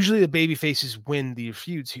usually the baby faces win the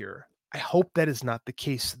feuds here. I hope that is not the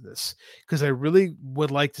case in this, because I really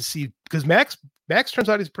would like to see, because Max turns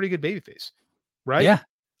out he's a pretty good babyface, right? Yeah.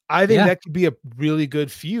 I think that could be a really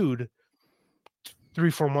good feud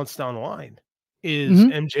 3-4 months down the line, is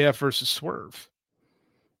MJF versus Swerve.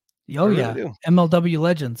 Oh, yeah. Do. MLW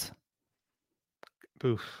Legends.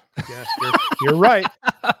 Oof. Yes, you're right.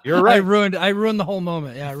 You're right. I ruined the whole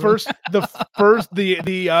moment. Yeah. The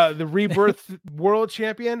Rebirth World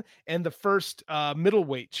Champion and the first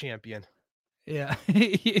middleweight champion. Yeah.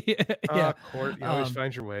 Court, you always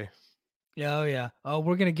find your way. Yeah. Oh, yeah. Oh,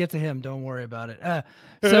 we're gonna get to him. Don't worry about it.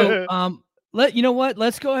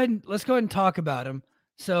 Let's go ahead and talk about him.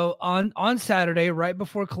 So on Saturday, right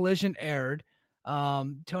before Collision aired,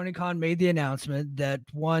 Tony Khan made the announcement that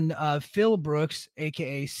one Phil Brooks,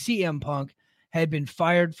 aka CM Punk, had been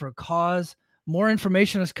fired for cause. More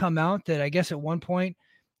information has come out that I guess at one point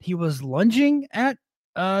he was lunging at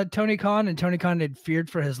Tony Khan, and Tony Khan had feared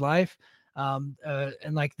for his life. And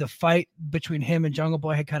like the fight between him and Jungle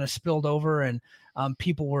Boy had kind of spilled over, and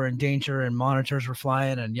people were in danger, and monitors were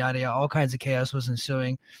flying, and yada yada, all kinds of chaos was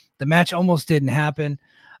ensuing. The match almost didn't happen.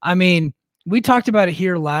 I mean, we talked about it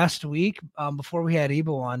here last week before we had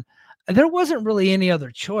Ebo on. There wasn't really any other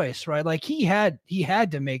choice, right? Like he had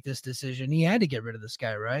to make this decision. He had to get rid of this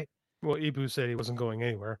guy, right? Well, Ibu said he wasn't going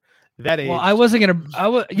anywhere. That age. Well, I wasn't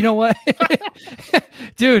gonna. You know what,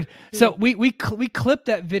 dude? So we clipped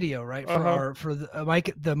that video, right, for the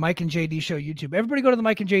Mike and JD Show YouTube. Everybody go to the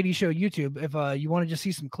Mike and JD Show YouTube if you want to just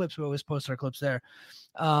see some clips. We always post our clips there.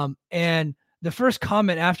 And the first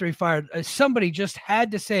comment after he fired, somebody just had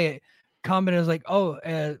to say it. Comment is like, oh,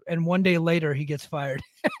 and one day later he gets fired.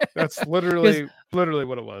 That's literally what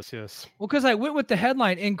it was. Yes. Well, because I went with the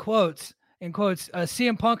headline in quotes,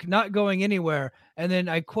 CM Punk not going anywhere, and then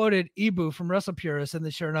I quoted Ibu from Wrestle Purist, and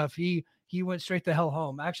then sure enough, he went straight the hell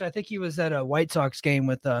home. Actually, I think he was at a White Sox game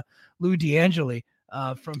with Lou D'Angeli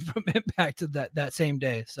from Impact that same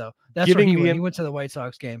day. So that's where he went. He went to the White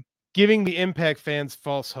Sox game, giving the Impact fans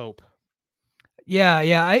false hope. Yeah.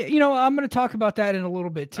 I'm going to talk about that in a little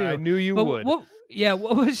bit too. I knew you would. What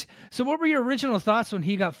were your original thoughts when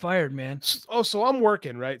he got fired, man? So I'm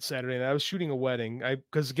working right Saturday, and I was shooting a wedding.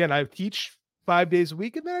 Because again, I teach 5 days a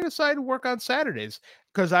week, and then I decided to work on Saturdays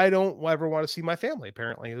because I don't ever want to see my family.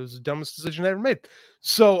 Apparently, it was the dumbest decision I ever made.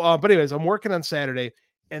 So, but anyways, I'm working on Saturday,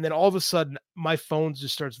 and then all of a sudden, my phone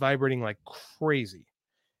just starts vibrating like crazy.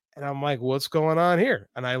 And I'm like, what's going on here?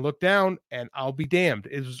 And I look down, and I'll be damned.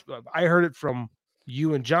 I heard it from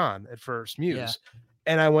you and John at first, Muse.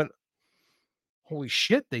 And I went, holy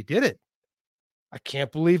shit, they did it. I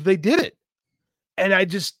can't believe they did it. And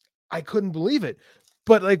I couldn't believe it.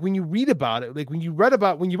 But like when you read about it, like when you read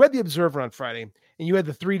The Observer on Friday, and you had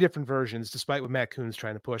the 3 different versions, despite what Matt Coon's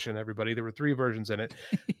trying to push on everybody, there were 3 versions in it.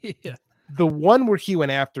 Yeah. The one where he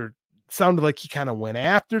went after sounded like he kind of went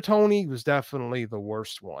after Tony was definitely the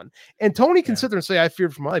worst one. And Tony can sit there and say, I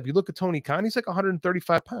feared for my life. You look at Tony Khan, he's like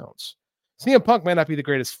 135 pounds. CM Punk might not be the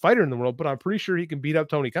greatest fighter in the world, but I'm pretty sure he can beat up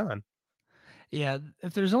Tony Khan. Yeah,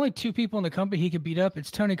 if there's only 2 people in the company he could beat up,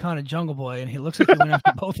 it's Tony Khan and Jungle Boy, and he looks like he went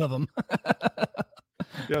after both of them.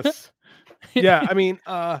 Yes. Yeah, I mean,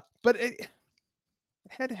 but it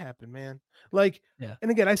had to happen, man. Like,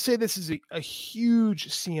 and again, I say this is a huge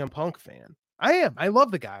CM Punk fan. I am. I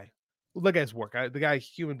love the guy. The guy's work. The guy,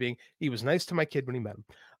 human being. He was nice to my kid when he met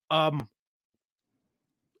him.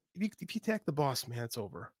 If you attack the boss, man, it's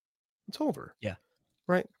over. It's over. Yeah.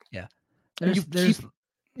 Right? Yeah.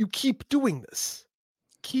 You keep doing this.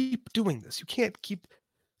 Keep doing this. You can't keep,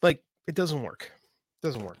 like, it doesn't work. It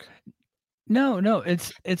doesn't work. No.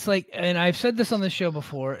 It's like, and I've said this on the show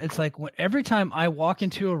before, it's like every time I walk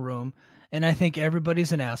into a room and I think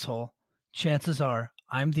everybody's an asshole, chances are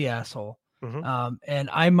I'm the asshole. Mm-hmm. And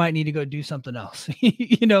I might need to go do something else.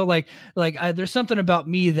 There's something about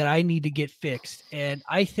me that I need to get fixed. And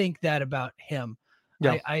I think that about him.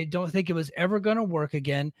 Yeah. I don't think it was ever going to work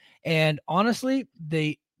again. And honestly,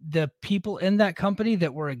 the people in that company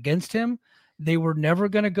that were against him, they were never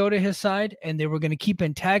going to go to his side, and they were going to keep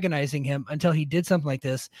antagonizing him until he did something like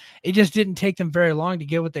this. It just didn't take them very long to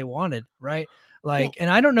get what they wanted, right? Like, and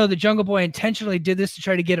I don't know that Jungle Boy intentionally did this to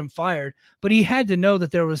try to get him fired, but he had to know that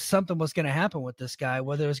there was something was going to happen with this guy,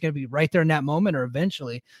 whether it was going to be right there in that moment or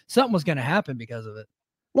eventually something was going to happen because of it.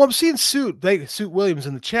 Well, I'm seeing Suit Williams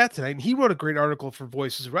in the chat tonight, and he wrote a great article for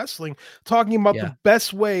Voices of Wrestling talking about the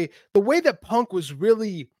best way, the way that Punk was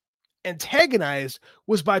really antagonized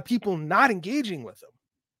was by people not engaging with him.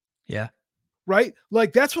 Yeah. Right?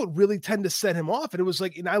 Like, that's what really tended to set him off. And it was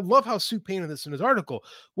like, and I love how Suit painted this in his article,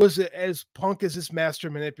 was that as Punk as this master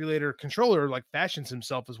manipulator controller, like fashions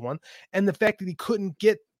himself as one. And the fact that he couldn't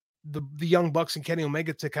get the Young Bucks and Kenny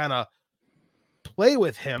Omega to kind of play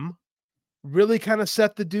with him really kind of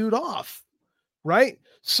set the dude off. Right?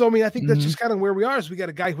 So, I mean, I think that's just kind of where we are, is we got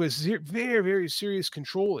a guy who has very, very serious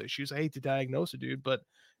control issues. I hate to diagnose a dude, but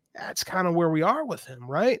that's kind of where we are with him.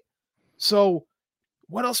 Right? So,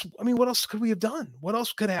 what else? I mean, what else could we have done? What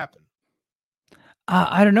else could happen?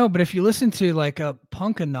 I don't know, but if you listen to like a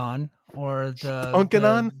Punkanon or or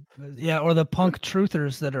the Punk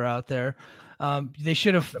truthers that are out there, they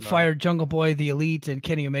should have fired Jungle Boy, the Elite, and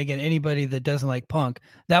Kenny Omega, and anybody that doesn't like Punk.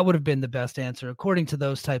 That would have been the best answer, according to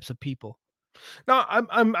those types of people. No,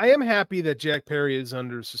 I am happy that Jack Perry is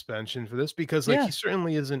under suspension for this, because he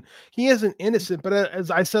certainly isn't innocent. But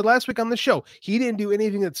as I said last week on the show, he didn't do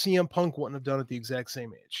anything that CM Punk wouldn't have done at the exact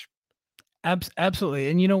same age. Absolutely.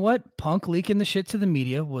 And you know what? Punk leaking the shit to the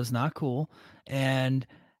media was not cool. And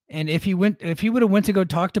if he would have went to go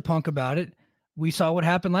talk to Punk about it, we saw what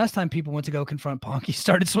happened last time people went to go confront Punk. He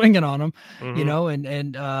started swinging on him, you know,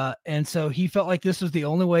 and so he felt like this was the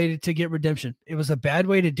only way to get redemption. It was a bad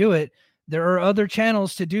way to do it. There are other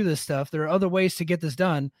channels to do this stuff. There are other ways to get this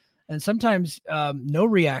done. And sometimes no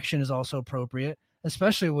reaction is also appropriate,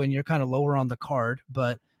 especially when you're kind of lower on the card.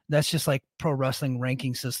 But that's just like pro wrestling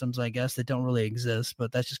ranking systems, I guess, that don't really exist.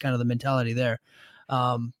 But that's just kind of the mentality there.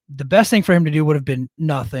 The best thing for him to do would have been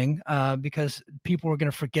nothing, because people were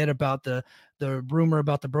going to forget about the rumor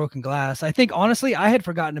about the broken glass. I think, honestly, I had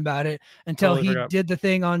forgotten about it until he did the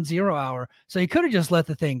thing on 0 Hour. So he could have just let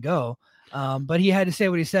the thing go. But he had to say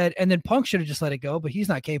what he said, and then Punk should have just let it go, but he's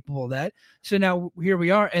not capable of that. So now here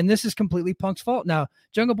we are, and this is completely Punk's fault. Now,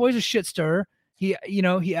 Jungle Boy's a shit stirrer. He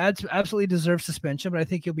absolutely deserves suspension, but I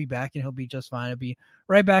think he'll be back and he'll be just fine. He'll be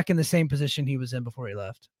right back in the same position he was in before he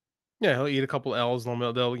left. Yeah, he'll eat a couple L's and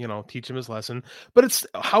they'll teach him his lesson. But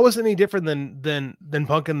how is it any different than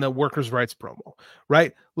Punk in the workers' rights promo,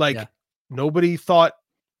 right? Like nobody thought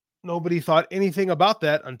anything about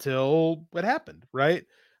that until it happened, right?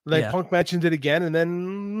 Like Punk mentioned it again, and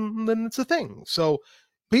then it's a thing. So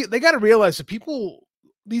they got to realize that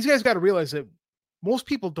these guys got to realize that most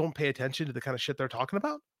people don't pay attention to the kind of shit they're talking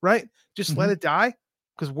about, right? Just let it die,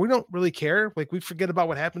 because we don't really care. Like, we forget about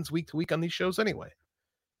what happens week to week on these shows anyway.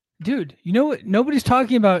 Dude, you know what? Nobody's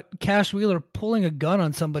talking about Cash Wheeler pulling a gun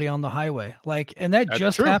on somebody on the highway. And that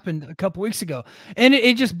just happened a couple weeks ago. And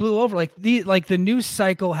it just blew over. The news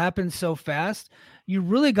cycle happens so fast. You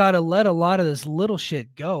really got to let a lot of this little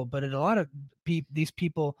shit go. But a lot of these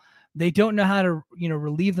people, they don't know how to,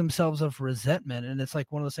 relieve themselves of resentment. And it's like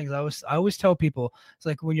one of those things I always tell people. It's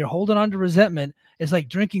like when you're holding on to resentment, it's like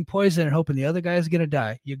drinking poison and hoping the other guy is going to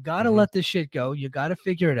die. You got to let this shit go. You got to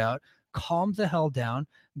figure it out. Calm the hell down,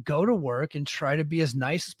 go to work, and try to be as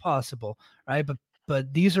nice as possible, right?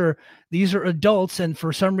 But these are adults, and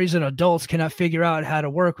for some reason adults cannot figure out how to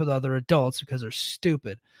work with other adults because they're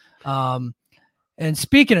stupid. And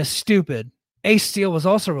speaking of stupid, Ace Steel was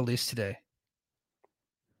also released today.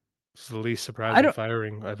 It's the least surprising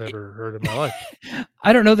firing I've ever heard in my life.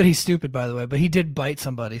 I don't know that he's stupid, by the way, but he did bite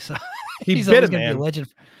somebody, so he's always going to be a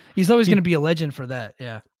legend. He's always going to be a legend for that.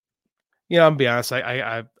 Yeah. I'm gonna be honest.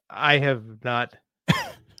 I have not.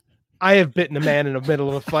 I have bitten a man in the middle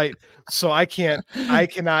of a fight, so I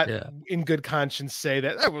cannot, in good conscience, say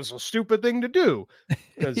that was a stupid thing to do,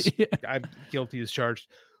 because I'm guilty as charged.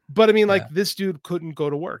 But I mean, this dude couldn't go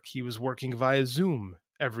to work; he was working via Zoom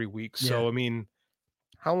every week. So I mean,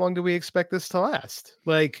 how long do we expect this to last?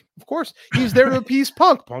 Like, of course, he's there to appease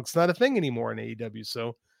Punk. Punk's not a thing anymore in AEW,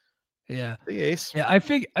 so. Yeah. Ace. Yeah. I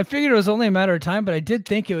figured it was only a matter of time, but I did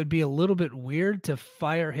think it would be a little bit weird to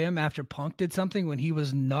fire him after Punk did something when he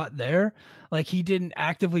was not there. Like, he didn't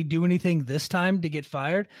actively do anything this time to get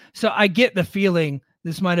fired. So I get the feeling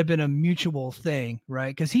this might have been a mutual thing,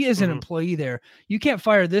 right? Because he is an employee there. You can't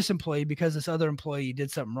fire this employee because this other employee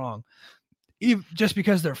did something wrong. Just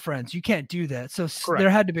because they're friends. You can't do that. So there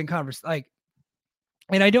had to have been conversation.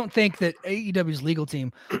 And I don't think that AEW's legal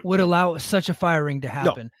team would allow such a firing to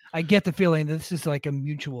happen. No. I get the feeling that this is like a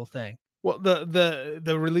mutual thing. Well,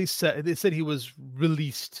 the release said, it said he was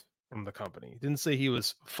released from the company. It didn't say he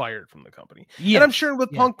was fired from the company. Yes. And I'm sure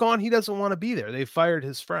with Punk gone, he doesn't want to be there. They fired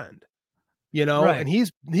his friend, you know, right. And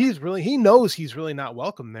he knows he's really not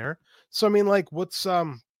welcome there. So I mean, like, what's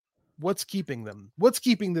keeping them? What's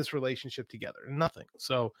keeping this relationship together? Nothing.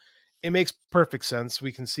 So it makes perfect sense.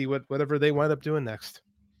 We can see whatever they wind up doing next.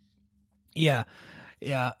 Yeah.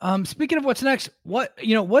 Yeah. Speaking of what's next, what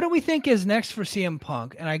do we think is next for CM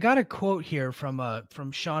Punk? And I got a quote here from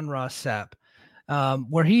Sean Ross Sapp,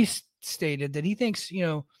 where he stated that he thinks,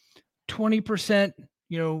 20%,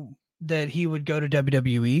 that he would go to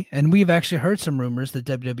WWE. And we've actually heard some rumors that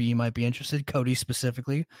WWE might be interested. Cody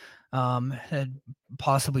specifically, had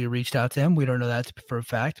possibly reached out to him. We don't know that for a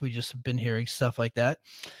fact. We just have been hearing stuff like that.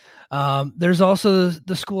 There's also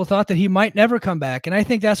the school of thought that he might never come back. And I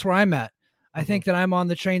think that's where I'm at. I think that I'm on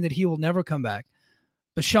the train that he will never come back.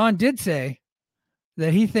 But Sean did say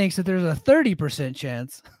that he thinks that there's a 30%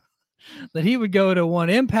 chance that he would go to One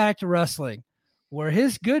Impact Wrestling, where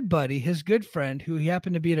his good buddy, his good friend, who he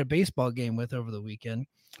happened to be at a baseball game with over the weekend,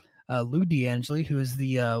 Lou D'Angeli, who is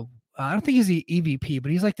the, I don't think he's the EVP,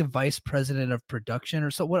 but he's like the vice president of production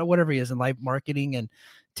or so, whatever he is in live marketing and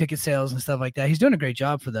ticket sales and stuff like that. He's doing a great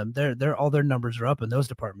job for them. They're all their numbers are up in those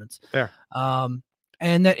departments. There.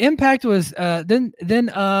 And that Impact was then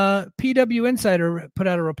PW Insider put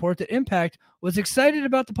out a report that Impact was excited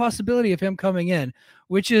about the possibility of him coming in,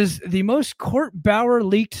 which is the most Court Bauer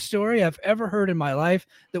leaked story I've ever heard in my life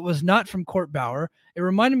that was not from Court Bauer. It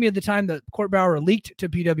reminded me of the time that Court Bauer leaked to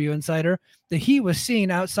PW Insider that he was seen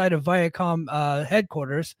outside of Viacom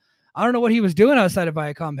headquarters. I don't know what he was doing outside of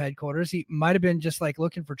Viacom headquarters. He might have been just like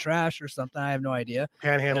looking for trash or something. I have no idea.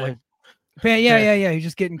 Panhandling. Yeah. He's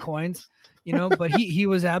just getting coins. But he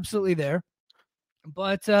was absolutely there.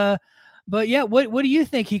 But yeah, what do you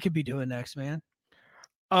think he could be doing next, man?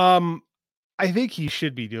 I think he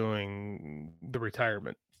should be doing the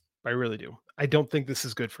retirement. I really do. I don't think this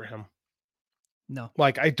is good for him. No.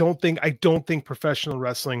 Like, I don't think professional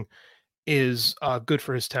wrestling is good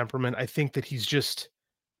for his temperament. I think that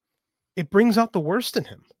it brings out the worst in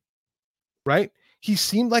him. Right? He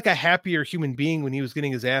seemed like a happier human being when he was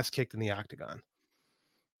getting his ass kicked in the octagon.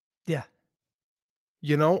 Yeah.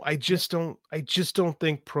 I just don't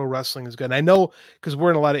think pro wrestling is good. And I know, because we're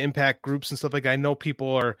in a lot of Impact groups and stuff like that, I know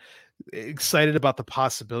people are excited about the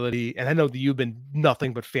possibility. And I know that you've been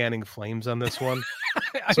nothing but fanning flames on this one.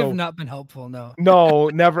 I have not been helpful. No,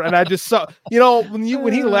 never. And I just saw, when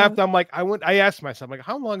he left, I'm like, I asked myself, like,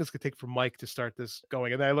 how long is it going to take for Mike to start this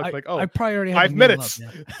going? And I looked I probably already 5 minutes.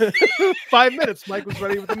 5 minutes. Mike was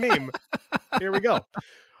ready with the meme. Here we go.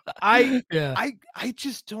 I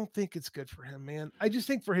just don't think it's good for him, man. I just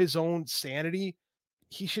think for his own sanity,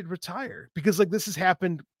 he should retire, because like this has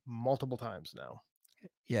happened multiple times now.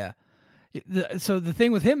 Yeah. So the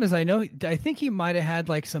thing with him is I think he might have had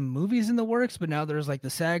like some movies in the works, but now there's like the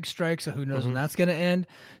SAG strike. So who knows when that's going to end.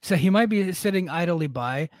 So he might be sitting idly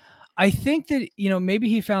by. I think that, maybe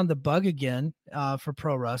he found the bug again for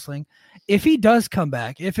pro wrestling. If he does come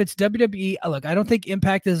back, if it's WWE, look, I don't think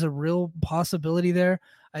Impact is a real possibility there.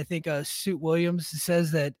 I think Suit Williams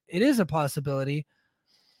says that it is a possibility.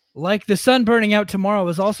 Like the sun burning out tomorrow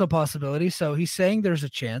is also a possibility. So he's saying there's a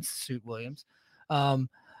chance, Suit Williams.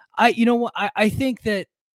 I think that,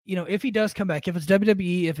 if he does come back, if it's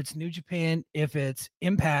WWE, if it's New Japan, if it's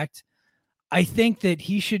Impact, I think that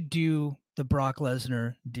he should do the Brock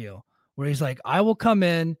Lesnar deal where he's like, I will come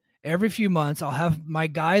in every few months. I'll have my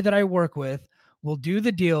guy that I work with, we'll do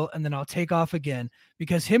the deal, and then I'll take off again,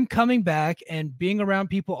 because him coming back and being around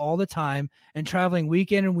people all the time and traveling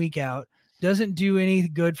week in and week out doesn't do any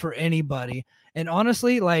good for anybody. And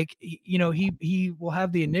honestly, like, he will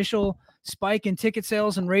have the initial spike in ticket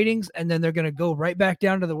sales and ratings, and then they're going to go right back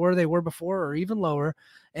down to where they were before or even lower.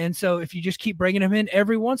 And so if you just keep bringing him in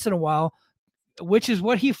every once in a while, which is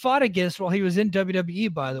what he fought against while he was in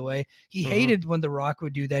WWE, by the way. He hated when The Rock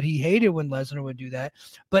would do that. He hated when Lesnar would do that.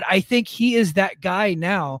 But I think he is that guy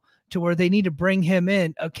now to where they need to bring him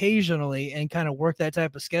in occasionally and kind of work that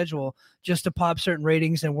type of schedule just to pop certain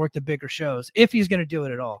ratings and work the bigger shows, if he's going to do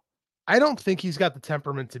it at all. I don't think he's got the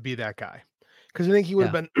temperament to be that guy, because I think he would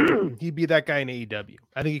have been, he'd be that guy in AEW.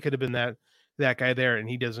 I think he could have been that guy there, and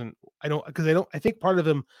he doesn't. I think part of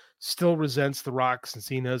him still resents the Rocks and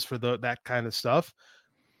Cenas for that kind of stuff.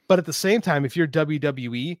 But at the same time, if you're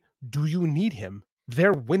WWE, do you need him?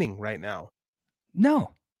 They're winning right now.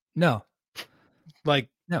 No. Like,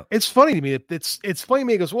 no. It's funny to me. It's funny to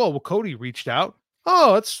me. He goes, well, Cody reached out.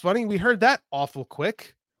 Oh, it's funny. We heard that awful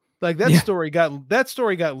quick. Like that story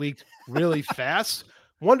got leaked really fast.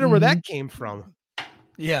 Wonder where that came from.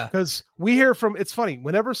 Yeah. Because we hear from, it's funny,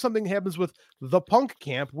 whenever something happens with the Punk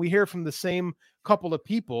camp, we hear from the same couple of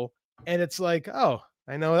people, and it's like, oh,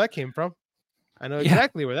 I know where that came from. I know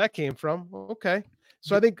exactly where that came from. Okay.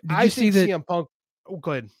 So I think CM Punk. Oh,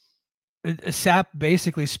 go ahead. Sap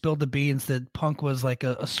basically spilled the beans that Punk was like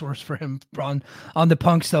a source for him on the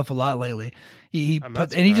Punk stuff a lot lately. I'm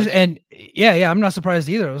not surprised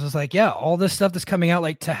either. It was just like, all this stuff that's coming out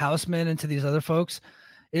like to Houseman and to these other folks,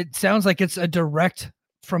 it sounds like it's a direct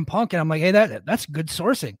from Punk, and I'm like, hey, that's good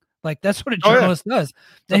sourcing. Like that's what a journalist does.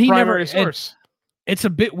 Then he never source. It's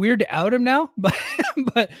a bit weird to out him now,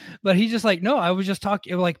 but he's just like, no, I was just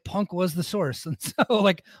talking like Punk was the source. And so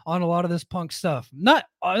like on a lot of this Punk stuff, not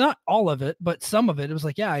all of it, but some of it was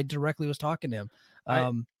like, I directly was talking to him.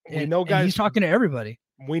 And he's talking to everybody.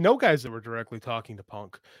 We know guys that were directly talking to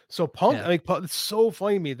Punk. So Punk, it's so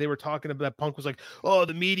funny to me. They were talking about that. Punk was like, oh,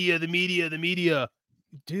 the media.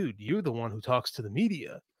 Dude, you're the one who talks to the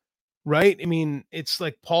media. Right? I mean, it's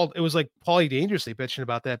like it was like Paulie Dangerously bitching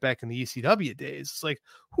about that back in the ECW days. It's like,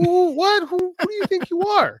 who do you think you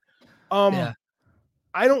are? If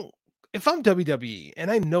I'm WWE and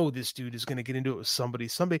I know this dude is going to get into it with somebody,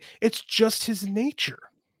 it's just his nature,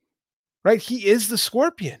 right? He is the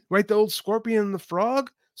Scorpion, right? The old Scorpion and the Frog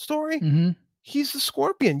story. Mm-hmm. He's the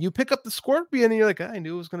Scorpion. You pick up the Scorpion and you're like, I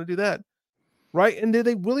knew it was going to do that. Right? And did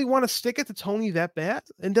they really want to stick it to Tony that bad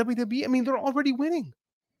in WWE? I mean, they're already winning.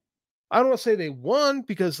 I don't want to say they won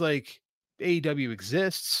because like AEW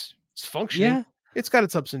exists, it's functioning. Yeah. It's got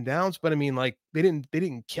its ups and downs, but I mean, like they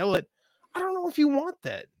didn't kill it. I don't know if you want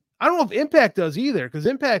that. I don't know if Impact does either, because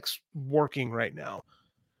Impact's working right now.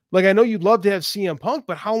 Like I know you'd love to have CM Punk,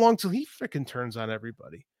 but how long till he freaking turns on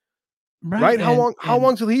everybody? Right? How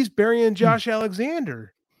long till he's burying Josh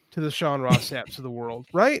Alexander to the Sean Ross Sapps of the world,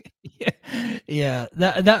 right? Yeah.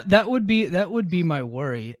 That would be my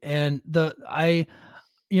worry. And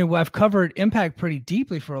I've covered Impact pretty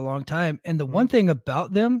deeply for a long time. And the one thing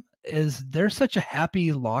about them is they're such a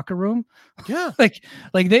happy locker room. Yeah. like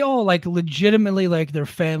they all like legitimately like their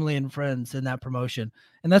family and friends in that promotion.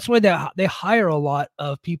 And that's why they hire a lot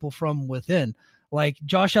of people from within. Like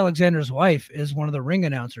Josh Alexander's wife is one of the ring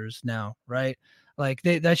announcers now, right? Like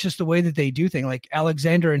that's just the way that they do things. Like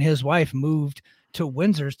Alexander and his wife moved to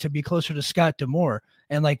Windsor's to be closer to Scott D'Amore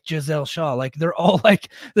and like Giselle Shaw. Like they're all like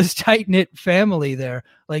this tight knit family there.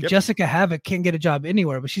 Like Jessica Havoc can't get a job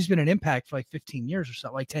anywhere, but she's been in Impact for like 15 years or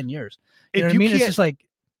something, like 10 years. You know what I mean? It's just like,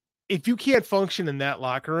 if you can't function in that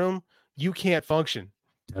locker room, you can't function.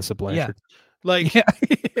 That's a Blanchard. Like,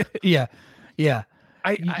 yeah.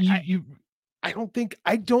 I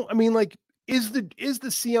mean, like, is the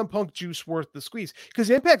CM Punk juice worth the squeeze? Because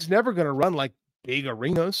Impact's never going to run like big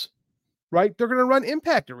arenas. Right? They're going to run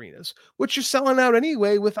Impact arenas, which you're selling out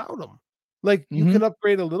anyway without them. Like you can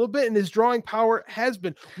upgrade a little bit, and his drawing power has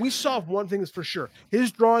been. We saw one thing is for sure: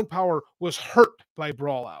 his drawing power was hurt by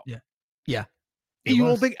Brawl Out. Yeah. You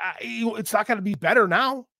don't think it's not going to be better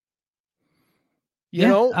now? You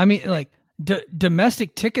know, I mean, like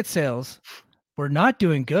domestic ticket sales were not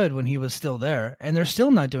doing good when he was still there, and they're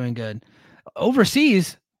still not doing good.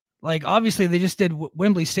 Overseas, like obviously they just did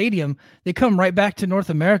Wembley Stadium. They come right back to North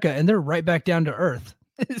America and they're right back down to earth.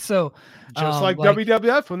 So just like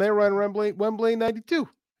WWF when they ran Wembley 92.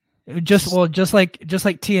 Just like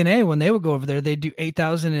TNA when they would go over there, they do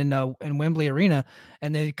 8,000 in Wembley Arena,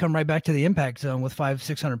 and they come right back to the Impact Zone with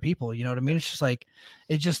 500-600 people. You know what I mean? It's just like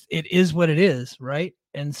it is what it is, right?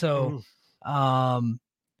 And so,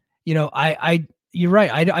 you're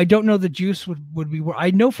right. I don't know the juice would be.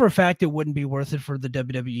 I know for a fact it wouldn't be worth it for the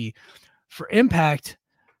WWE. For Impact,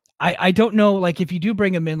 I don't know. Like if you do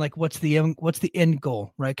bring him in, like what's the end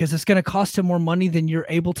goal, right? Because it's going to cost him more money than you're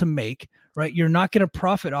able to make, right? You're not going to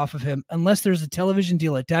profit off of him unless there's a television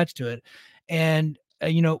deal attached to it. And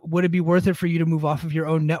would it be worth it for you to move off of your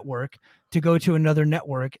own network to go to another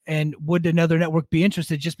network? And would another network be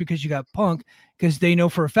interested just because you got Punk? Because they know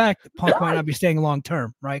for a fact that Punk might not be staying long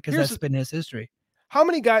term, right? Because that's been his history. How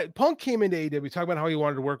many guys Punk came into AEW talking about how he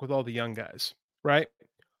wanted to work with all the young guys, right?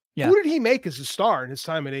 Yeah. Who did he make as a star in his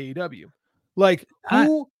time at AEW? Like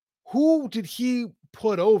who did he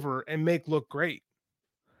put over and make look great?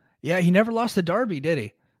 Yeah, he never lost to Darby, did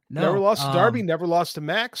he? No. Never lost to Darby, never lost to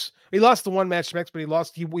Max. He lost the one match to Max, but he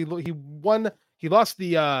lost the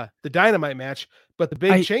Dynamite match, but the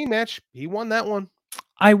big chain match, he won that one.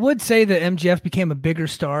 I would say that MJF became a bigger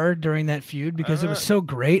star during that feud because it was so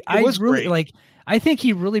great. I think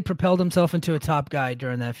he really propelled himself into a top guy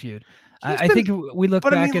during that feud. I think we look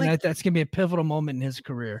back and that's going to be a pivotal moment in his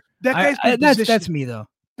career. That guy's that's me though.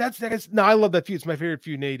 No, I love that feud. It's my favorite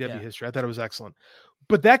feud in AEW history. I thought it was excellent.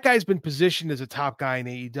 But that guy's been positioned as a top guy in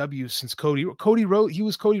AEW since Cody Rhodes. He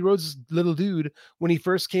was Cody Rhodes' little dude when he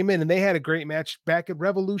first came in, and they had a great match back at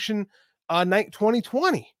Revolution night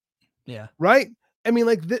 2020. Yeah. Right? I mean,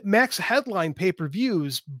 like Max headline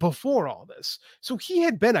pay-per-views before all this. So he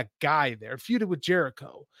had been a guy there, feuded with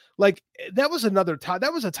Jericho. Like that was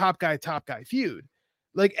a top guy feud.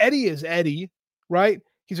 Like Eddie is Eddie, right?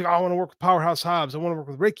 He's like, I want to work with Powerhouse Hobbs. I want to work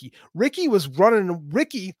with Ricky. Ricky was a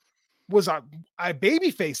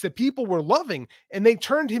babyface that people were loving, and they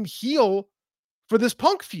turned him heel for this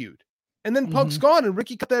Punk feud. And then Punk's gone, and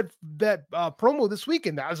Ricky cut that promo this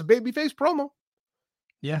weekend. That was a babyface promo.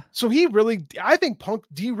 Yeah. So I think Punk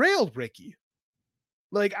derailed Ricky.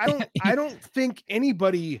 Like, I don't think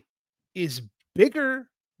anybody is bigger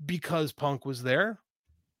because Punk was there.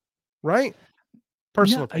 Right?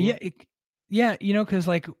 Personal opinion. Yeah, because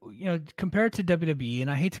compared to WWE,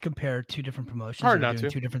 and I hate to compare two different promotions, hard not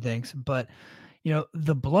doing two different things, but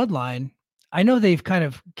the Bloodline, I know they've kind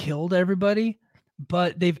of killed everybody,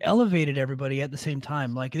 but they've elevated everybody at the same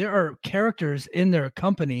time. Like there are characters in their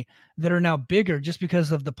company that are now bigger just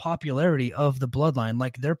because of the popularity of the Bloodline.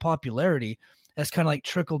 Like their popularity has kind of like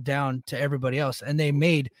trickled down to everybody else. And they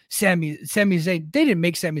made Sami Zayn. They didn't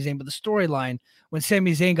make Sami Zayn, but the storyline when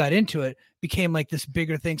Sami Zayn got into it became like this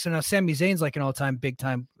bigger thing. So now Sami Zayn's like an all-time big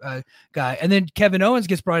time guy. And then Kevin Owens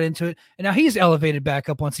gets brought into it, and now he's elevated back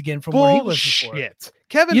up once again from where he was before.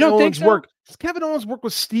 Kevin Owens worked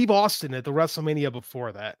with Steve Austin at the WrestleMania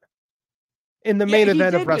before that. In the main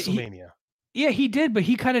event of WrestleMania. He did, but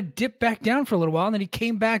he kind of dipped back down for a little while, and then he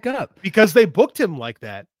came back up. Because they booked him like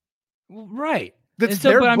that. Right. That's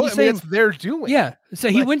their doing. Yeah. So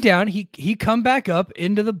he went down, he come back up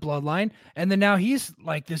into the Bloodline, and then now he's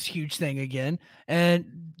like this huge thing again.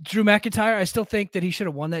 And Drew McIntyre, I still think that he should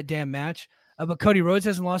have won that damn match. But Cody Rhodes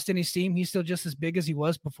hasn't lost any steam. He's still just as big as he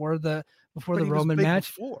was before the Roman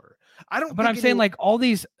match. I'm saying like all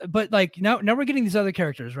these, but like now we're getting these other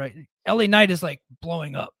characters, right? LA Knight is like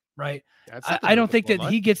blowing up, right? I don't think that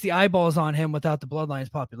he gets the eyeballs on him without the Bloodline's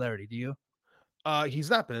popularity. Do you? He's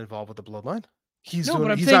not been involved with the Bloodline. He's on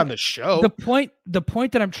the show. The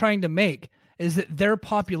point that I'm trying to make is that their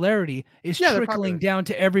popularity is trickling down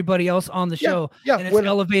to everybody else on the show, and it's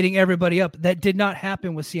elevating everybody up. That did not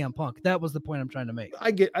happen with CM Punk. That was the point I'm trying to make. I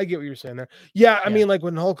get what you're saying there. Yeah, I mean, like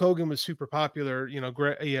when Hulk Hogan was super popular,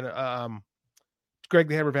 Greg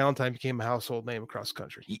the Hammer Valentine became a household name across the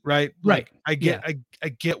country, right? Right. I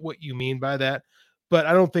get what you mean by that. But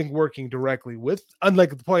I don't think working directly with,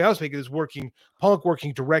 unlike the point I was making, is Punk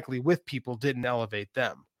working directly with people didn't elevate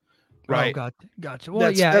them, right? Oh, gotcha. Well,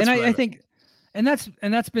 I think, and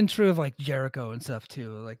that's been true of like Jericho and stuff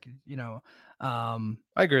too. Like I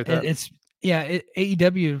agree with that.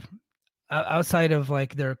 AEW outside of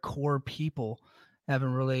like their core people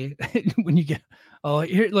haven't really. When you get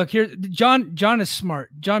here, John is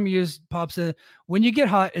smart. John Muse pops in. When you get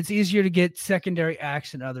hot, it's easier to get secondary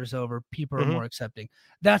acts and others over. People are more accepting.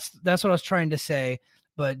 That's what I was trying to say.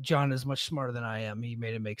 But John is much smarter than I am. He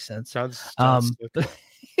made it make sense. Sounds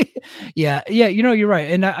yeah. You're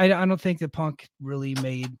right. And I don't think that Punk really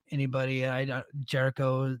made anybody.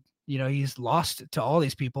 Jericho, he's lost to all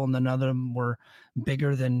these people, and then none of them were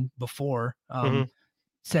bigger than before.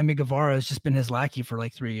 Sammy Guevara has just been his lackey for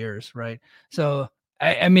like 3 years, right? So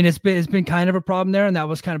I mean, it's been kind of a problem there, and that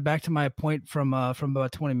was kind of back to my point from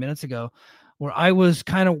about 20 minutes ago, where I was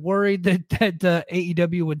kind of worried that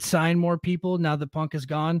AEW would sign more people now that Punk is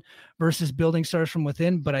gone versus building stars from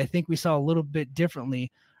within. But I think we saw a little bit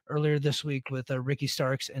differently earlier this week with Ricky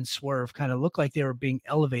Starks and Swerve. Kind of looked like they were being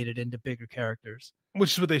elevated into bigger characters,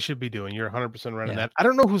 which is what they should be doing. You're 100% right on that. I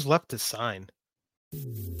don't know who's left to sign.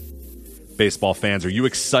 Baseball fans, are you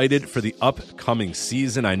excited for the upcoming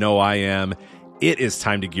season? I know I am. It is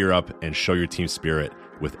time to gear up and show your team spirit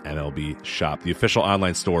with MLB Shop, the official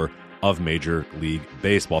online store of Major League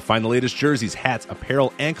Baseball. Find the latest jerseys, hats,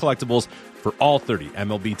 apparel, and collectibles for all 30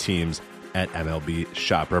 MLB teams at MLB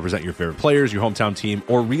Shop. Represent your favorite players, your hometown team,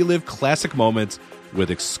 or relive classic moments with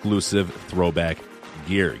exclusive throwback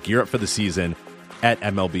gear. Gear up for the season at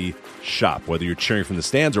MLB Shop. Whether you're cheering from the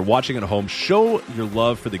stands or watching at home, show your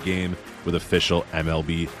love for the game with official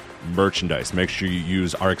MLB merchandise. Make sure you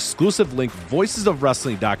use our exclusive link,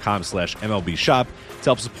 voicesofwrestling.com/MLB Shop, to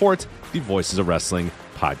help support the Voices of Wrestling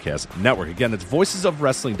podcast network. Again, it's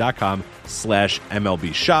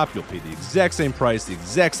voicesofwrestling.com/MLB Shop. You'll pay the exact same price, the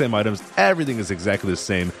exact same items. Everything is exactly the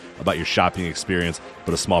same about your shopping experience,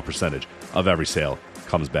 but a small percentage of every sale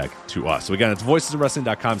comes back to us. So again, it's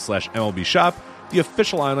voicesofwrestling.com/MLB Shop, the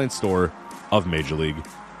official online store of Major League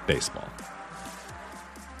Baseball.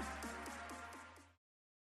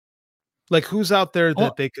 Like who's out there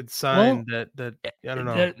that they could sign that I don't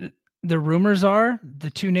know. The rumors are the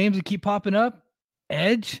two names that keep popping up,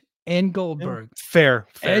 Edge and Goldberg. Fair.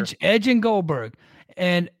 Edge and Goldberg.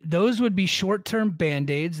 And those would be short-term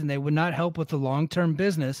band-aids and they would not help with the long-term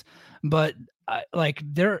business. But I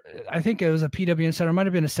think it was a PW Insider, it might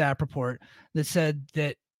have been a SAP report that said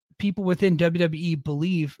that people within WWE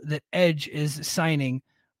believe that Edge is signing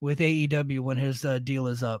with AEW when his deal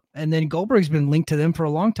is up. And then Goldberg's been linked to them for a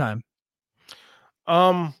long time.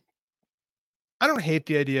 I don't hate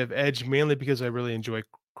the idea of Edge mainly because I really enjoy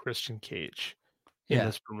Christian Cage in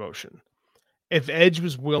this promotion. If Edge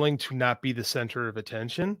was willing to not be the center of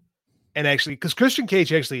attention and actually, because Christian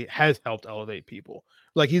Cage actually has helped elevate people.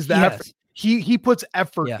 Like he's he puts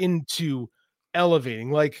effort into elevating.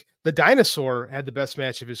 Like the Dinosaur had the best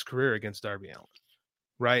match of his career against Darby Allin,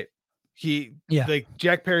 right? Like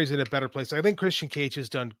Jack Perry's in a better place. I think Christian Cage has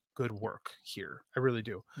done good work here. I really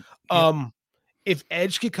do. If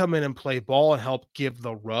Edge could come in and play ball and help give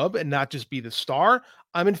the rub and not just be the star,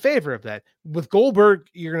 I'm in favor of that. With Goldberg,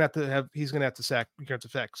 he's gonna have to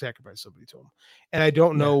sacrifice somebody to him. And I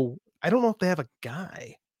don't know if they have a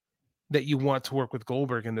guy that you want to work with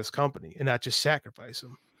Goldberg in this company and not just sacrifice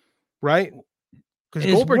him, right?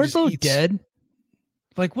 Because Goldberg Wardlow dead.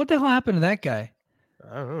 Like, what the hell happened to that guy?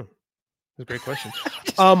 I don't know. That's a great question.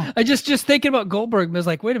 I just thinking about Goldberg, I was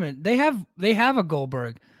like, wait a minute, they have a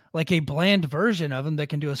Goldberg, like a bland version of him that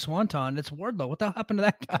can do a swanton. It's Wardlow. What the hell happened to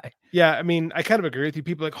that guy? Yeah, I mean, I kind of agree with you.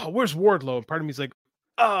 People are like, oh, where's Wardlow? And part of me is like,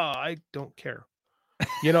 oh, I don't care.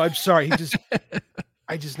 I'm sorry.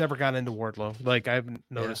 I just never got into Wardlow. Like, I haven't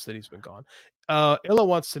noticed that he's been gone. Illa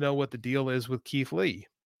wants to know what the deal is with Keith Lee.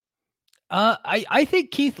 I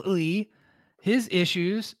think Keith Lee, his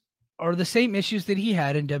issues are the same issues that he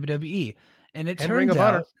had in WWE. And it turns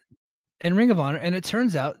out in Ring of Honor, and it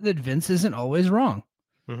turns out that Vince isn't always wrong.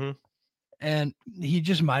 Mm-hmm. And he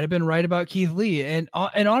just might have been right about Keith Lee. And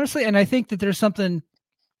honestly, and I think that there's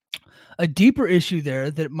a deeper issue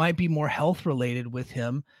there that might be more health related with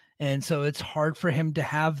him. And so it's hard for him to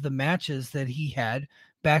have the matches that he had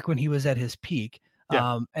back when he was at his peak.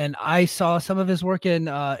 Yeah. And I saw some of his work in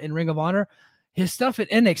Ring of Honor. His stuff at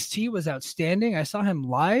NXT was outstanding. I saw him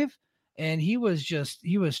live and he was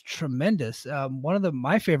tremendous. One of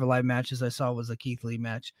my favorite live matches I saw was a Keith Lee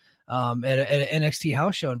match at an NXT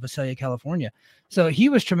house show in Visalia, California. So he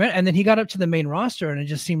was tremendous. And then he got up to the main roster and it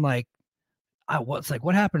just seemed like,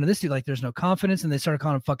 what happened to this dude? Like there's no confidence. And they started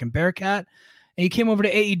calling him fucking Bearcat. And he came over to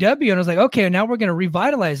AEW and I was like, okay, now we're going to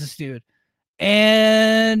revitalize this dude.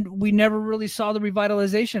 And we never really saw the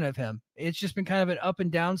revitalization of him. It's just been kind of an up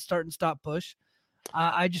and down, start and stop push.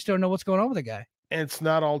 I just don't know what's going on with the guy. And it's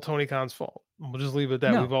not all Tony Khan's fault. We'll just leave it at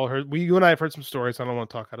that. No. We've all heard, you and I have heard some stories. I don't want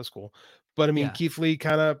to talk out of school, but I mean, Keith Lee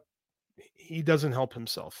he doesn't help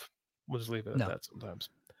himself. We'll just leave it at that sometimes.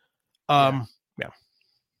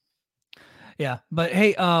 Yeah. But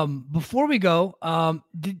hey, before we go,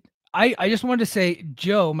 I just wanted to say,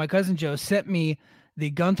 Joe, my cousin Joe, sent me the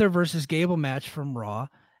Gunther versus Gable match from Raw,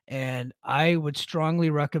 and I would strongly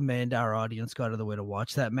recommend our audience go out of the way to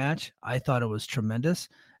watch that match. I thought it was tremendous.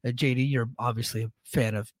 JD, you're obviously a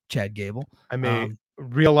fan of Chad Gable. I'm a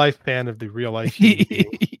real life fan of the real life.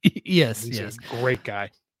 Yes, He's a great guy.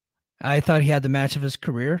 I thought he had the match of his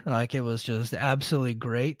career. Like it was just absolutely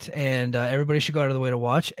great, and everybody should go out of the way to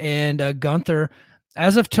watch. And Gunther,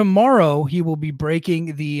 as of tomorrow, he will be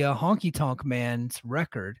breaking the Honky Tonk Man's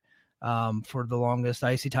record for the longest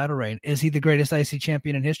IC title reign. Is he the greatest IC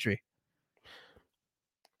champion in history?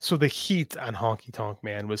 So the heat on Honky Tonk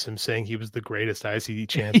Man was him saying he was the greatest IC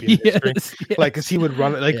champion in history. Yes. Like, because he would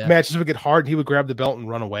run, matches would get hard, and he would grab the belt and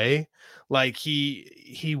run away. Like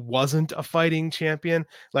he wasn't a fighting champion.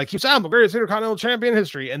 Like he was, I'm the greatest Intercontinental champion in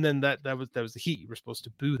history. And then that was the heat. You were supposed to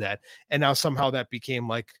boo that. And now somehow that became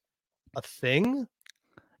like a thing.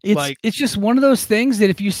 It's just one of those things that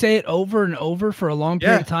if you say it over and over for a long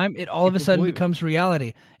period of time, it all of a sudden becomes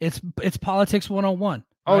reality. It's politics 101.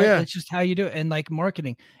 Oh right? yeah. It's just how you do it. And like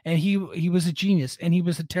marketing. And he was a genius and he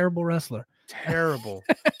was a terrible wrestler. Terrible.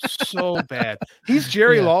 So bad. He's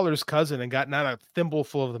Jerry Lawler's cousin and got not a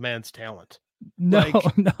thimbleful of the man's talent. No.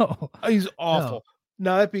 He's awful.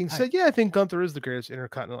 Now that being said, I think Gunther is the greatest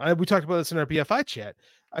Intercontinental. We talked about this in our BFI chat.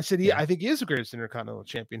 I said, I think he is the greatest Intercontinental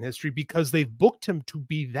champion in history because they've booked him to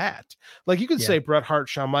be that. Like you could say Bret Hart,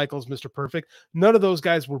 Shawn Michaels, Mr. Perfect. None of those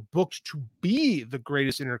guys were booked to be the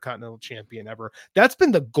greatest Intercontinental champion ever. That's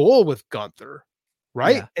been the goal with Gunther,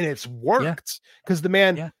 right? Yeah. And it's worked because the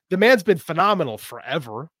man's been phenomenal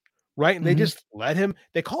forever, right? And they just let him.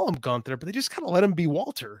 They call him Gunther, but they just kind of let him be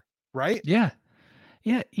Walter, right? Yeah.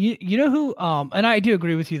 Yeah, you know who, and I do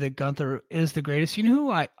agree with you that Gunther is the greatest. You know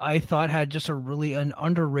who I thought had just a really an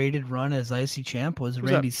underrated run as IC champ was Who's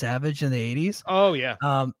that? Randy Savage in the 80s. Oh yeah.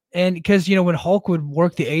 And because when Hulk would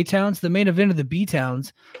work the A towns, the main event of the B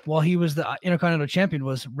towns while he was the Intercontinental Champion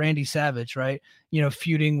was Randy Savage, right?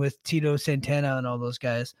 Feuding with Tito Santana and all those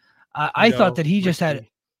guys. I thought that he just had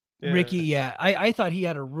Ricky. Yeah, I thought he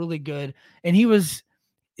had a really good, and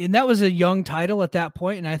that was a young title at that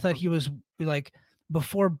point, and I thought he was like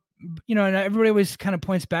before, and everybody always kind of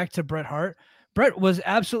points back to Bret Hart. Bret was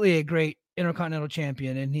absolutely a great Intercontinental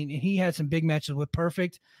Champion, and he had some big matches with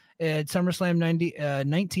Perfect at SummerSlam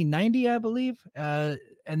 1990, I believe. And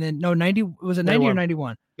then 90, was it 90 or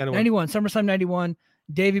 91? 91, SummerSlam 91,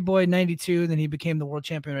 Davey Boy 92, then he became the world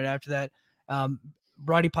champion right after that.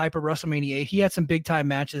 Roddy Piper, WrestleMania 8. He had some big time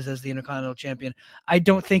matches as the Intercontinental Champion. I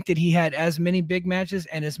don't think that he had as many big matches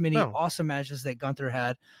and as many awesome matches that Gunther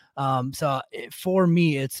had. For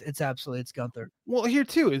me, it's Gunther. Well, here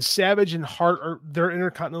too is Savage and Hart their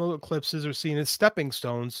Intercontinental eclipses are seen as stepping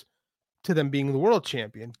stones to them being the world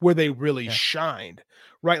champion, where they really shined,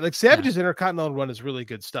 right? Like Savage's Intercontinental run is really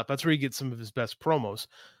good stuff. That's where he gets some of his best promos.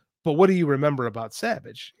 But what do you remember about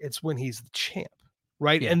Savage? It's when he's the champ.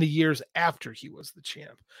 Right. And the years after he was the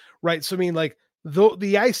champ. Right. So, I mean, like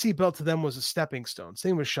the IC belt to them was a stepping stone.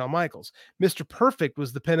 Same with Shawn Michaels. Mr. Perfect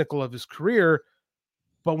was the pinnacle of his career.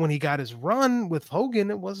 But when he got his run with Hogan,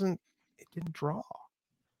 it didn't draw.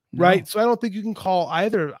 No. Right. So I don't think you can call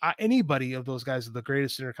anybody of those guys the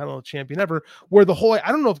greatest Intercontinental champion ever, where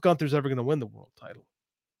I don't know if Gunther's ever going to win the world title.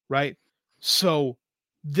 Right. So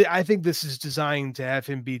I think this is designed to have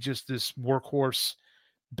him be just this workhorse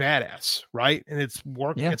badass, right? And it's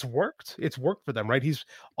worked. Yeah. It's worked for them, right? He's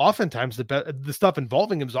oftentimes the stuff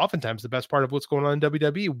involving him is oftentimes the best part of what's going on in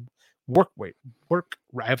WWE.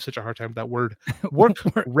 I have such a hard time with that word. Work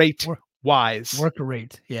rate.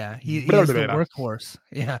 Yeah, he is the workhorse.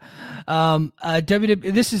 Yeah.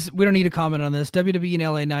 WWE. We don't need to comment on this. WWE and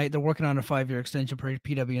LA Knight, they're working on a 5-year extension for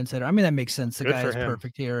PW Insider. I mean, that makes sense. The guy is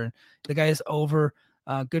perfect here, and the guy is over.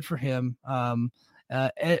 Good for him.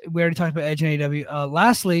 We already talked about Edge and AEW.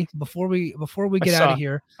 Lastly, before we get out of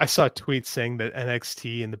here, I saw a tweet saying that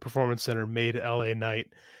NXT and the Performance Center made LA Knight,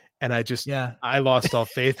 and I lost all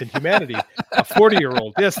faith in humanity. A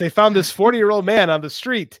 40-year-old, yes, they found this 40-year-old man on the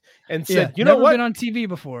street and said, "You know what? Been on TV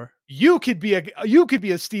before. You could be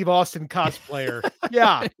a Steve Austin cosplayer."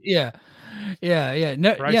 Yeah,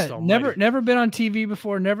 Never been on TV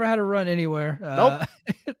before. Never had a run anywhere.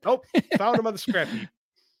 Nope. Found him on the scrap heap.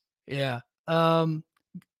 Yeah.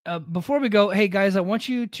 Before we go, hey guys, I want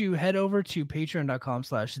you to head over to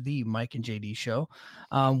patreon.com/the Mike and JD show.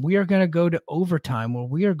 We are going to go to overtime where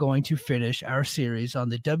we are going to finish our series on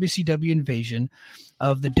the WCW invasion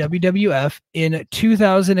of the WWF in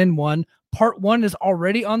 2001. Part 1 is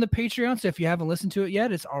already on the Patreon, so if you haven't listened to it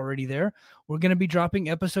yet, it's already there. We're going to be dropping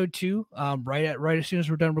episode 2 right as soon as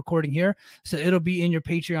we're done recording here. So it'll be in your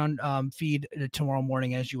Patreon feed tomorrow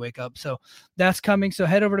morning as you wake up. So that's coming. So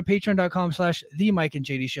head over to patreon.com/the Mike and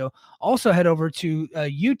JD show. Also head over to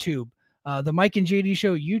YouTube, the Mike and JD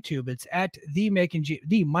show YouTube. It's at the Mike and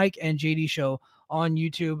JD show on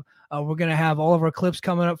YouTube. We're going to have all of our clips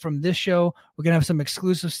coming up from this show. We're going to have some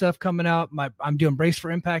exclusive stuff coming out. I'm doing Brace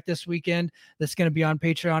for Impact this weekend. That's going to be on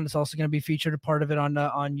Patreon. It's also going to be featured, a part of it on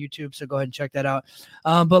YouTube. So go ahead and check that out.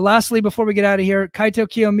 But lastly, before we get out of here, Kaito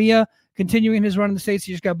Kiyomiya continuing his run in the States.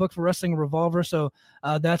 He just got booked for Wrestling Revolver. So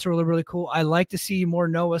that's really, really cool. I like to see more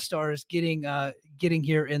Noah stars getting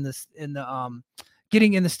here in the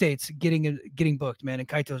States, getting booked, man. And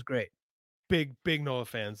Kaito's great. Big Noah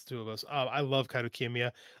fans, two of us. I love Kaito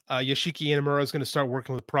Kiyomiya. Yoshiki Inamura is going to start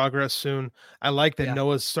working with Progress soon. I like that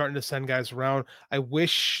Noah's starting to send guys around. I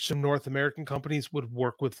wish some North American companies would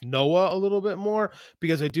work with Noah a little bit more,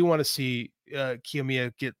 because I do want to see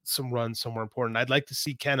Kiyomiya get some runs somewhere important. I'd like to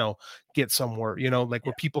see Keno get somewhere,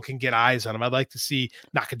 where people can get eyes on him. I'd like to see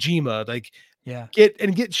Nakajima, get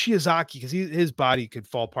Shiozaki, because his body could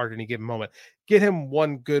fall apart at any given moment. Get him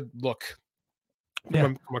one good look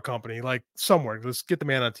from a company, like somewhere. Let's get the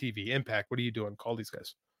man on TV. Impact, what are you doing? Call these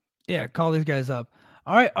guys. Yeah, call these guys up.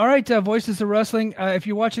 All right. Voices of Wrestling. If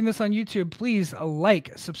you're watching this on YouTube, please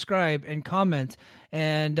like, subscribe, and comment.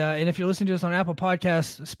 And if you're listening to us on Apple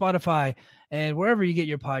Podcasts, Spotify, and wherever you get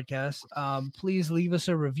your podcasts, please leave us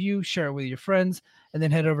a review, share it with your friends, and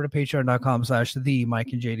then head over to patreon.com/the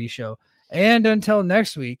Mike and JD show. And until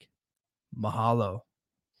next week, mahalo.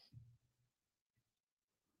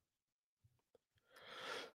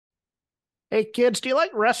 Hey kids, do you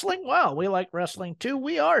like wrestling? Well, we like wrestling too.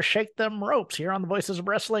 We are Shake Them Ropes here on the Voices of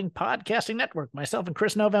Wrestling Podcasting Network. Myself and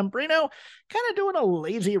Chris Novembrino kind of doing a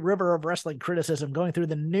lazy river of wrestling criticism, going through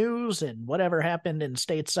the news and whatever happened in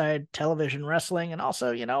stateside television wrestling. And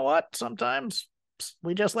also, you know what? Sometimes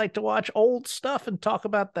we just like to watch old stuff and talk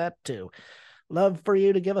about that too. Love for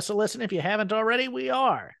you to give us a listen. If you haven't already, we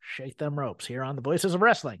are Shake Them Ropes here on the Voices of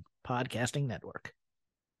Wrestling Podcasting Network.